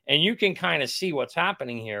together, and you can kind of see what's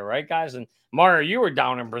happening here, right, guys? And Mario, you were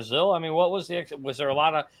down in Brazil. I mean, was there a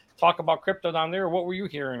lot of talk about crypto down there? Or what were you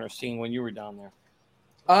hearing or seeing when you were down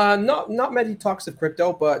there? Not many talks of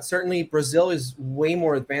crypto, but certainly Brazil is way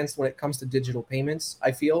more advanced when it comes to digital payments.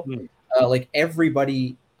 I feel like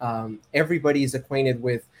everybody everybody is acquainted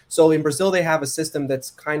with. So in Brazil, they have a system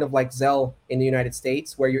that's kind of like Zelle in the United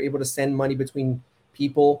States, where you're able to send money between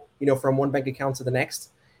people, from one bank account to the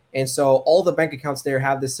next. And so all the bank accounts there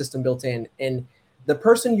have this system built in. And the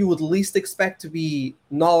person you would least expect to be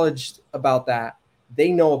knowledged about that,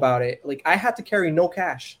 they know about it. Like I had to carry no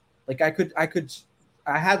cash. Like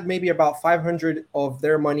I had maybe about 500 of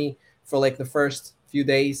their money for like the first few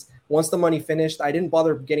days. Once the money finished, I didn't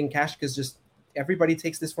bother getting cash because just everybody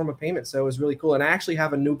takes this form of payment. So it was really cool. And I actually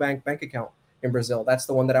have a new bank account in Brazil. That's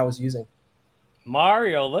the one that I was using.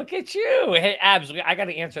 Mario, look at you. Hey, Abs, I got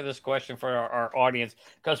to answer this question for our audience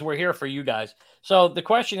because we're here for you guys. So the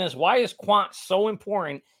question is, why is quant so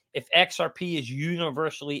important if XRP is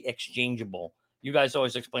universally exchangeable? You guys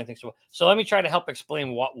always explain things. So let me try to help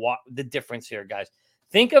explain what the difference here, guys.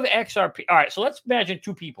 Think of XRP. All right, so let's imagine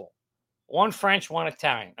two people. One French, one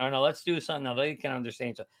Italian. Oh, no, let's do something now. They can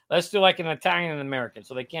understand each other. Let's do like an Italian and an American,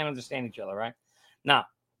 so they can't understand each other, right? Now,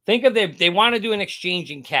 think of they want to do an exchange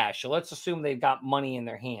in cash. So let's assume they've got money in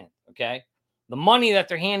their hand, okay? The money that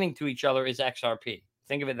they're handing to each other is XRP.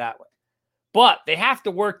 Think of it that way. But they have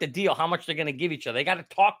to work the deal, how much they're going to give each other. They got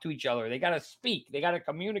to talk to each other. They got to speak. They got to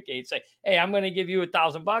communicate. Say, hey, I'm going to give you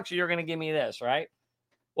 $1,000 or you're going to give me this, right?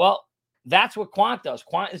 Well, that's what quant does.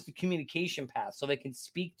 Quant is the communication path so they can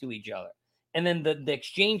speak to each other. And then the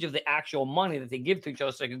exchange of the actual money that they give to each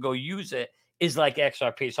other so they can go use it is like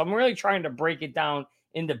XRP. So I'm really trying to break it down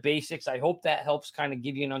into basics. I hope that helps kind of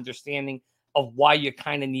give you an understanding of why you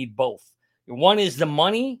kind of need both. One is the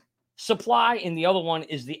money supply, and the other one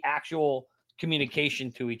is the actual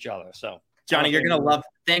communication to each other. So, Johnny, you're going to love.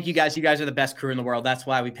 Thank you guys. You guys are the best crew in the world. That's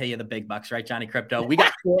why we pay you the big bucks, right, Johnny Crypto? We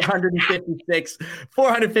got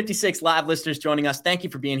 456 live listeners joining us. Thank you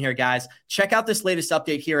for being here, guys. Check out this latest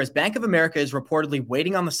update here as Bank of America is reportedly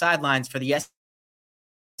waiting on the sidelines for the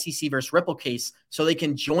SEC versus Ripple case so they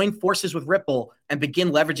can join forces with Ripple and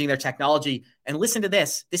begin leveraging their technology. And listen to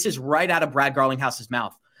this. This is right out of Brad Garlinghouse's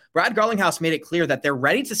mouth. Brad Garlinghouse made it clear that they're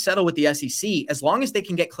ready to settle with the SEC as long as they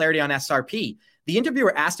can get clarity on SRP. The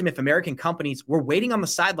interviewer asked him if American companies were waiting on the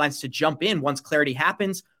sidelines to jump in once clarity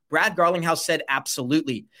happens. Brad Garlinghouse said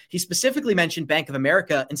absolutely. He specifically mentioned Bank of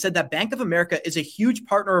America and said that Bank of America is a huge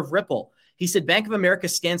partner of Ripple. He said Bank of America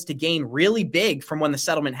stands to gain really big from when the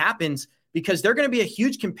settlement happens because they're going to be a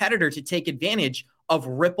huge competitor to take advantage of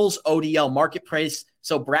Ripple's ODL marketplace.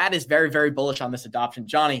 So Brad is very, very bullish on this adoption.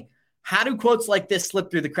 Johnny, how do quotes like this slip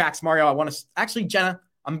through the cracks? Mario, I want to actually, Jenna,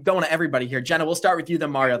 I'm going to everybody here. Jenna, we'll start with you, then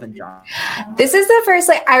Mario, then John. This is the first,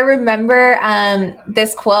 I remember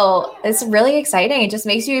this quote. It's really exciting. It just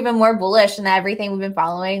makes you even more bullish in everything we've been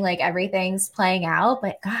following. Everything's playing out.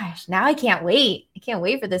 But gosh, now I can't wait. I can't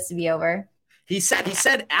wait for this to be over. He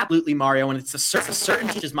said absolutely, Mario, and it's a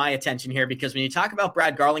certainty is my attention here because when you talk about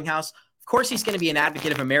Brad Garlinghouse, of course he's going to be an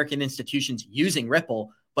advocate of American institutions using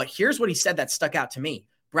Ripple. But here's what he said that stuck out to me.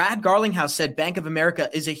 Brad Garlinghouse said Bank of America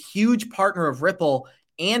is a huge partner of Ripple,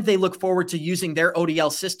 and they look forward to using their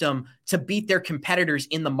ODL system to beat their competitors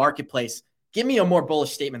in the marketplace. Give me a more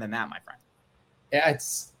bullish statement than that, my friend. Yeah,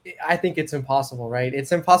 I think it's impossible, right?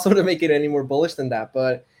 It's impossible to make it any more bullish than that.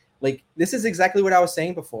 But this is exactly what I was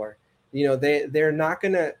saying before. They're not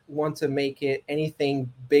going to want to make it anything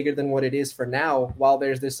bigger than what it is for now while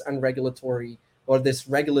there's this regulatory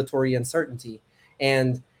uncertainty.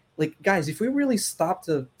 And guys, if we really stop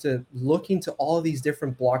to look into all of these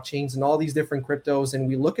different blockchains and all these different cryptos, and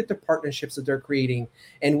we look at the partnerships that they're creating,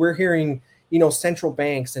 and we're hearing, central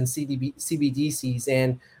banks and CBDCs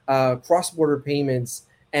and cross-border payments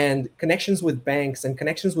and connections with banks and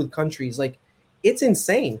connections with countries, it's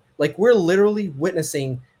insane. We're literally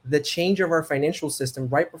witnessing the change of our financial system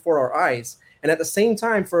right before our eyes. And at the same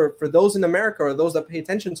time, for those in America or those that pay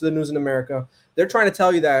attention to the news in America, they're trying to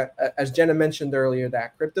tell you that, as Jenna mentioned earlier,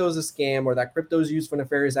 that crypto is a scam or that crypto is used for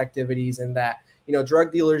nefarious activities and that,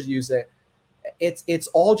 drug dealers use it. It's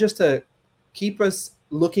all just to keep us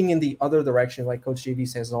looking in the other direction, like Coach JV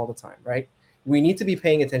says all the time, right? We need to be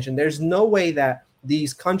paying attention. There's no way that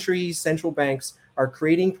these countries, central banks are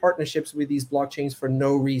creating partnerships with these blockchains for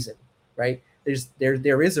no reason, right?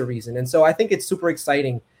 There is a reason. And so I think it's super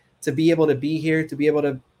exciting to be able to be here, to be able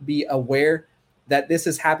to be aware that this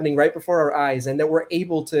is happening right before our eyes and that we're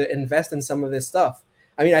able to invest in some of this stuff.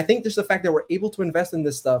 I mean, I think just the fact that we're able to invest in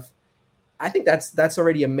this stuff, I think that's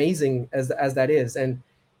already amazing as that is. And,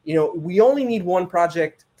 we only need one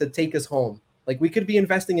project to take us home. We could be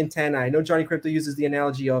investing in 10. I know Johnny Crypto uses the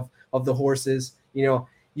analogy of the horses. You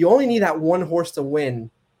only need that one horse to win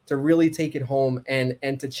to really take it home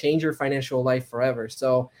and to change your financial life forever.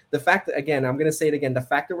 So the fact that, again, I'm going to say it again, the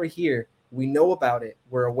fact that we're here, we know about it,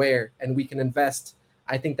 we're aware, and we can invest,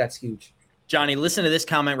 I think that's huge. Johnny, listen to this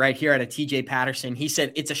comment right here out of TJ Patterson. He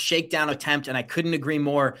said, it's a shakedown attempt, and I couldn't agree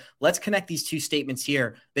more. Let's connect these two statements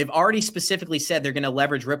here. They've already specifically said they're going to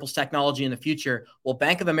leverage Ripple's technology in the future. Well,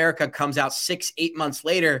 Bank of America comes out 6-8 months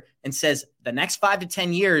later and says the next 5 to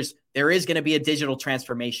 10 years, there is going to be a digital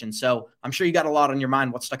transformation. So I'm sure you got a lot on your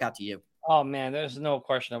mind. What stuck out to you? Oh, man, there's no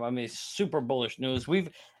question about it. I mean, it's super bullish news.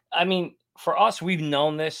 For us, we've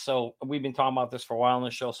known this. So we've been talking about this for a while on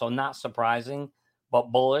the show. So not surprising,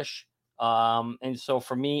 but bullish. And so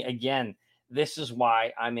for me, again, this is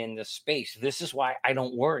why I'm in this space. This is why I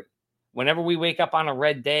don't worry. Whenever we wake up on a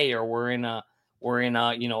red day or we're in a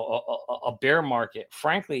bear market,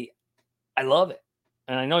 frankly, I love it.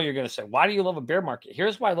 And I know you're going to say, why do you love a bear market?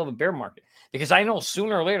 Here's why I love a bear market. Because I know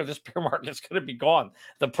sooner or later, this bear market is going to be gone.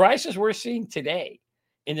 The prices we're seeing today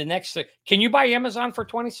in the next, can you buy Amazon for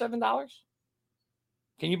 $27?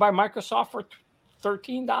 Can you buy Microsoft for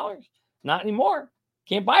 $13? Not anymore.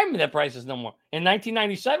 Can't buy them at that prices no more. In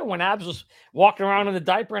 1997, when Abs was walking around in a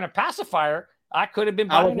diaper and a pacifier, I could have been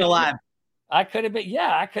buying. I wasn't alive. I could have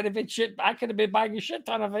been buying a shit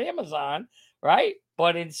ton of Amazon, right?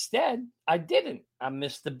 But instead, I didn't. I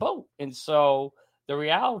missed the boat. And so the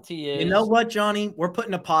reality is, you know what, Johnny? We're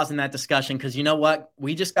putting a pause in that discussion because you know what?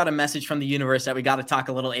 We just got a message from the universe that we got to talk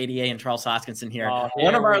a little ADA and Charles Hoskinson here.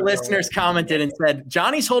 One of our listeners commented and said,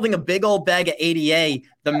 Johnny's holding a big old bag of ADA,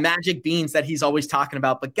 the magic beans that he's always talking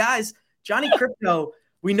about. But guys, Johnny Crypto,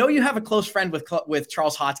 we know you have a close friend with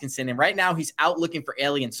Charles Hoskinson, and right now he's out looking for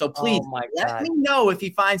aliens. So please let me know if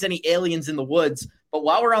he finds any aliens in the woods. But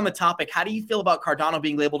while we're on the topic, how do you feel about Cardano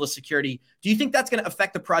being labeled as security? Do you think that's going to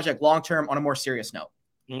affect the project long-term on a more serious note?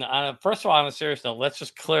 First of all, on a serious note, let's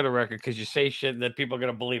just clear the record because you say shit that people are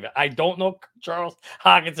going to believe it. I don't know Charles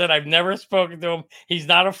Hoskinson. I've never spoken to him. He's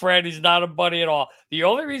not a friend. He's not a buddy at all. The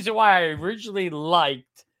only reason why I originally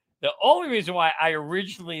liked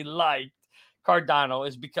Cardano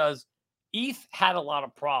is because ETH had a lot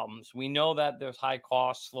of problems. We know that there's high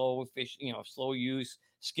cost, slow use,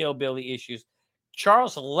 scalability issues.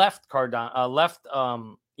 Charles left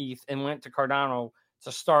ETH and went to Cardano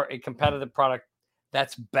to start a competitive product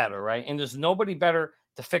that's better, right? And there's nobody better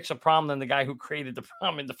to fix a problem than the guy who created the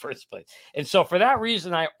problem in the first place. And so for that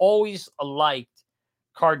reason, I always liked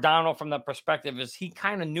Cardano from that perspective, is he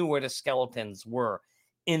kind of knew where the skeletons were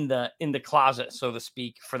in the closet, so to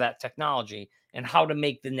speak, for that technology and how to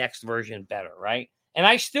make the next version better, right? And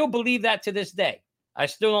I still believe that to this day. I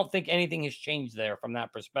still don't think anything has changed there from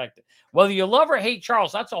that perspective. Whether you love or hate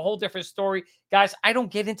Charles, that's a whole different story. Guys, I don't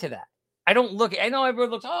get into that. I know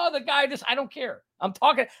everyone looks, the guy, I don't care.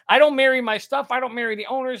 I don't marry my stuff. I don't marry the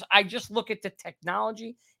owners. I just look at the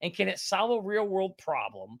technology and can it solve a real world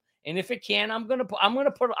problem? And if it can, I'm gonna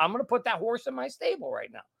put that horse in my stable right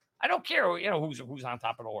now. I don't care, who's on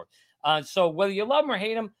top of the horse. So whether you love him or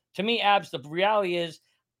hate him, to me, Abs, the reality is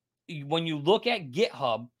when you look at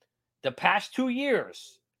GitHub, the past 2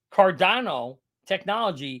 years, Cardano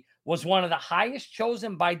technology was one of the highest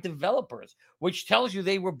chosen by developers, which tells you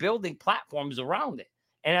they were building platforms around it.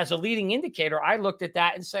 And as a leading indicator, I looked at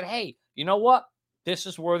that and said, hey, you know what? This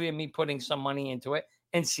is worthy of me putting some money into it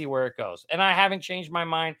and see where it goes. And I haven't changed my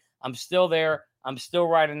mind. I'm still there. I'm still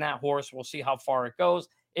riding that horse. We'll see how far it goes.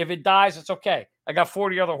 If it dies, it's okay. I got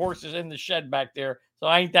 40 other horses in the shed back there, so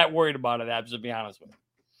I ain't that worried about it, Abs, to be honest with you.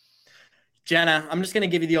 Jenna, I'm just going to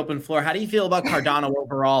give you the open floor. How do you feel about Cardano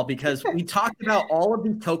overall? Because we talked about all of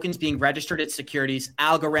these tokens being registered at securities,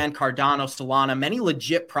 Algorand, Cardano, Solana, many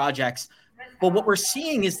legit projects. But what we're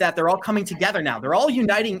seeing is that they're all coming together now. They're all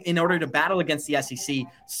uniting in order to battle against the SEC.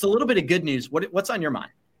 It's a little bit of good news. What's on your mind?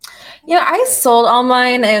 Yeah, I sold all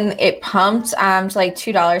mine and it pumped to like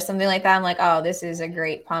 $2, something like that. I'm like, oh, this is a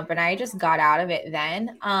great pump. And I just got out of it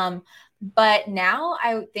then. But now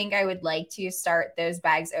I think I would like to start those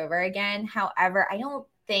bags over again. However, I don't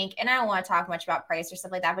think, and I don't want to talk much about price or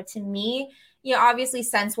stuff like that, but to me, obviously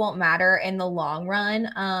cents won't matter in the long run.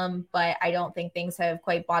 But I don't think things have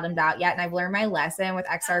quite bottomed out yet. And I've learned my lesson with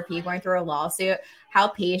XRP going through a lawsuit, how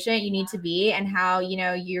patient you need to be and how,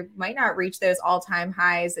 you might not reach those all-time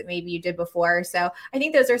highs that maybe you did before. So I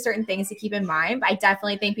think those are certain things to keep in mind. But I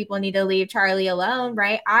definitely think people need to leave Charlie alone,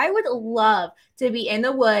 right? I would love to be in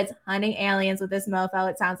the woods hunting aliens with this mofo.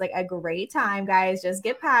 It sounds like a great time, guys. Just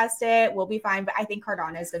get past it. We'll be fine. But I think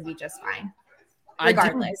Cardano is going to be just fine,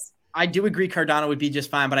 regardless. I do agree Cardano would be just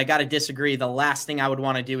fine, but I got to disagree. The last thing I would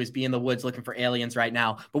want to do is be in the woods looking for aliens right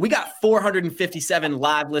now. But we got 457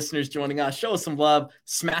 live listeners joining us. Show us some love.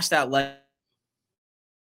 Smash that like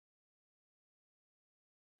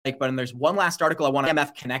button. There's one last article I want to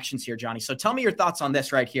IMF connections here, Johnny. So tell me your thoughts on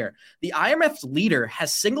this right here. The IMF leader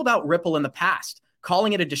has singled out Ripple in the past,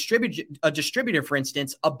 calling it a distributor, for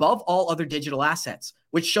instance, above all other digital assets,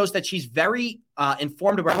 which shows that she's very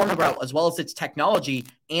informed about as well as its technology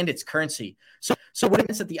and its currency. So would it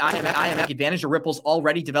mean that the IMF take advantage of Ripple's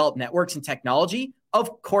already developed networks and technology?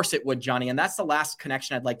 Of course it would, Johnny. And that's the last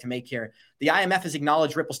connection I'd like to make here. The IMF has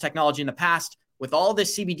acknowledged Ripple's technology in the past. With all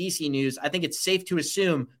this CBDC news, I think it's safe to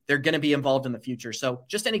assume they're going to be involved in the future. So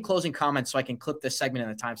just any closing comments so I can clip this segment in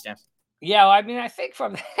the timestamps. Yeah, I mean, I think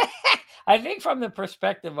from the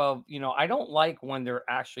perspective of, I don't like when they're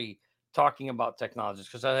actually talking about technologies,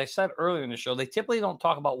 because as I said earlier in the show, they typically don't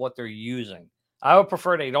talk about what they're using. I would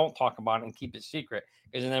prefer they don't talk about it and keep it secret,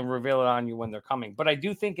 because then reveal it on you when they're coming. But I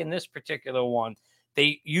do think in this particular one,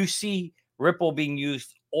 you see Ripple being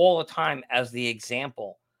used all the time as the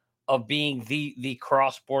example of being the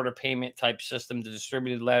cross-border payment type system, the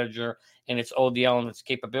distributed ledger and its ODL and its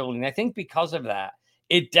capability. And I think because of that,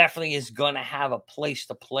 it definitely is going to have a place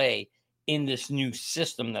to play in this new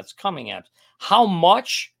system that's coming at. How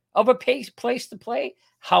much of a place to play,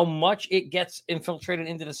 how much it gets infiltrated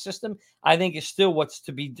into the system, I think is still what's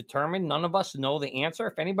to be determined. None of us know the answer.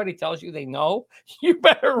 If anybody tells you they know, you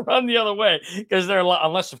better run the other way, because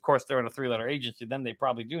unless of course they're in a 3-letter agency, then they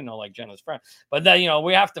probably do know, like Jenna's friend. But then,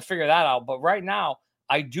 we have to figure that out. But right now,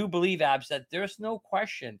 I do believe, Abs, that there's no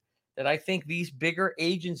question that I think these bigger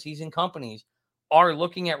agencies and companies are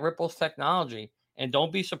looking at Ripple's technology. And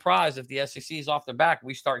don't be surprised if the SEC is off their back.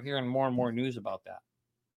 We start hearing more and more news about that.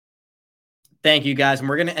 Thank you, guys. And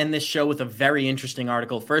we're going to end this show with a very interesting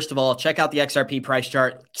article. First of all, check out the XRP price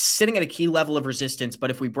chart, sitting at a key level of resistance.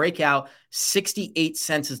 But if we break out, 68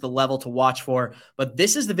 cents is the level to watch for. But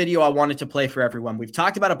this is the video I wanted to play for everyone. We've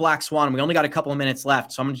talked about a black swan, and we only got a couple of minutes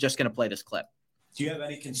left. So I'm just going to play this clip. Do you have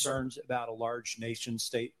any concerns about a large nation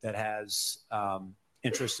state that has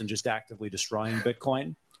interest in just actively destroying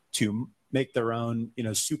Bitcoin to make their own,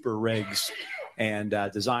 super rigs and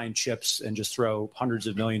design chips and just throw hundreds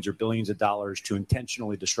of millions or billions of dollars to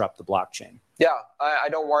intentionally disrupt the blockchain? Yeah, I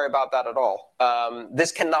don't worry about that at all.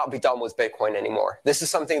 This cannot be done with Bitcoin anymore. This is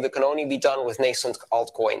something that can only be done with nascent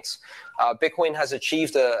altcoins. Bitcoin has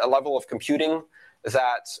achieved a level of computing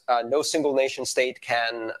that no single nation state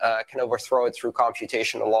can overthrow it through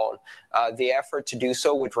computation alone. The effort to do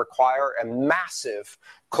so would require a massive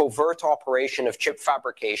covert operation of chip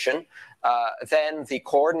fabrication, then the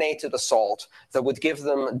coordinated assault that would give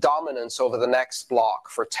them dominance over the next block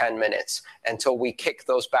for 10 minutes until we kick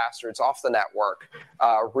those bastards off the network,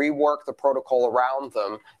 rework the protocol around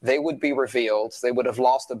them. They would be revealed. They would have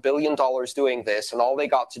lost $1 billion doing this, and all they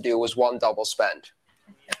got to do was one double spend.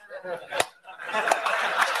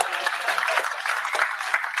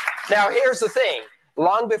 Now, here's the thing.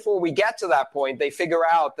 Long before we get to that point, they figure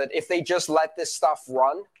out that if they just let this stuff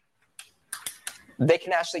run, they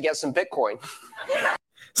can actually get some Bitcoin.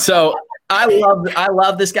 So I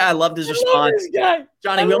love this guy. I loved his response.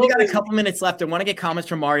 Johnny, we only got a couple minutes left. I want to get comments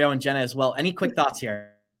from Mario and Jenna as well. Any quick thoughts here?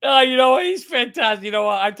 He's fantastic. You know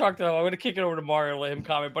what? I talked to him. I'm going to kick it over to Mario and let him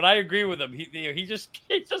comment, but I agree with him. He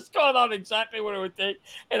just called out exactly what it would take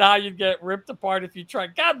and how you'd get ripped apart if you try.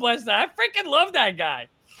 God bless that. I freaking love that guy.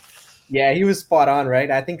 Yeah, he was spot on,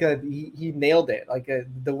 right? I think he nailed it. Like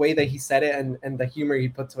the way that he said it and the humor he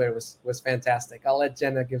put to it was fantastic. I'll let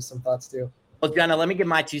Jenna give some thoughts too. Well, Jenna, let me give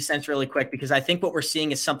my 2 cents really quick, because I think what we're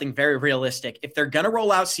seeing is something very realistic. If they're going to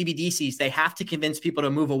roll out CBDCs, they have to convince people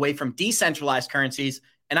to move away from decentralized currencies.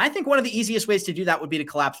 And I think one of the easiest ways to do that would be to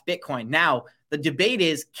collapse Bitcoin. Now, the debate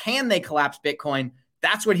is, can they collapse Bitcoin?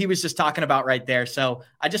 That's what he was just talking about right there. So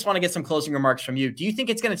I just want to get some closing remarks from you. Do you think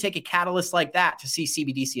it's going to take a catalyst like that to see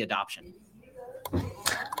CBDC adoption?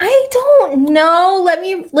 I don't know. Let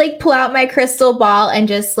me pull out my crystal ball and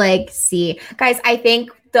just see. Guys, I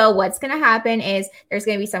think what's going to happen is there's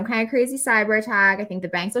going to be some kind of crazy cyber attack. I think the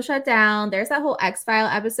banks will shut down. There's that whole X-File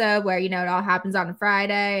episode where, it all happens on a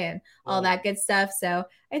Friday and all that good stuff. So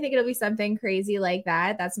I think it'll be something crazy like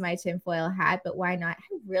that. That's my tinfoil hat, but why not?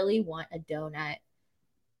 I really want a donut.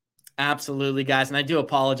 Absolutely, guys. And I do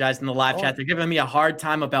apologize in the live chat. They're giving me a hard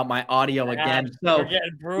time about my audio again. So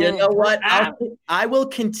you know what? I will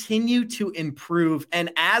continue to improve. And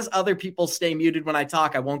as other people stay muted when I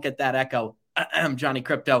talk, I won't get that echo. Johnny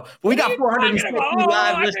Crypto. But we got 460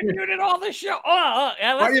 live listeners. Muted all the show.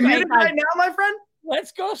 Are you muted right now, my friend?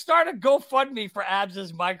 Let's go start a GoFundMe for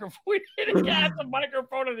Abs's microphone. We need to get the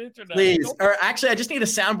microphone and internet. Please. Or actually, I just need a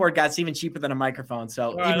soundboard, guys. It's even cheaper than a microphone.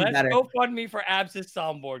 So even better. GoFundMe for Abs's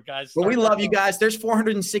soundboard, guys. But we love you guys. There's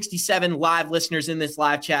 467 live listeners in this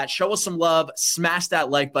live chat. Show us some love. Smash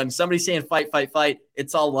that like button. Somebody's saying fight, fight, fight.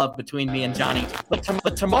 It's all love between me and Johnny. But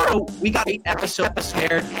tomorrow, we got 8 episodes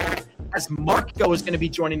there. as Marco is going to be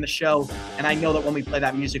joining the show. And I know that when we play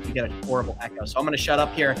that music, we get a horrible echo. So I'm going to shut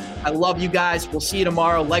up here. I love you guys. We'll see you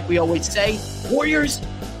tomorrow. Like we always say, Warriors,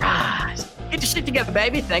 rise. Get your shit together,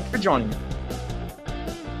 baby. Thanks for joining me.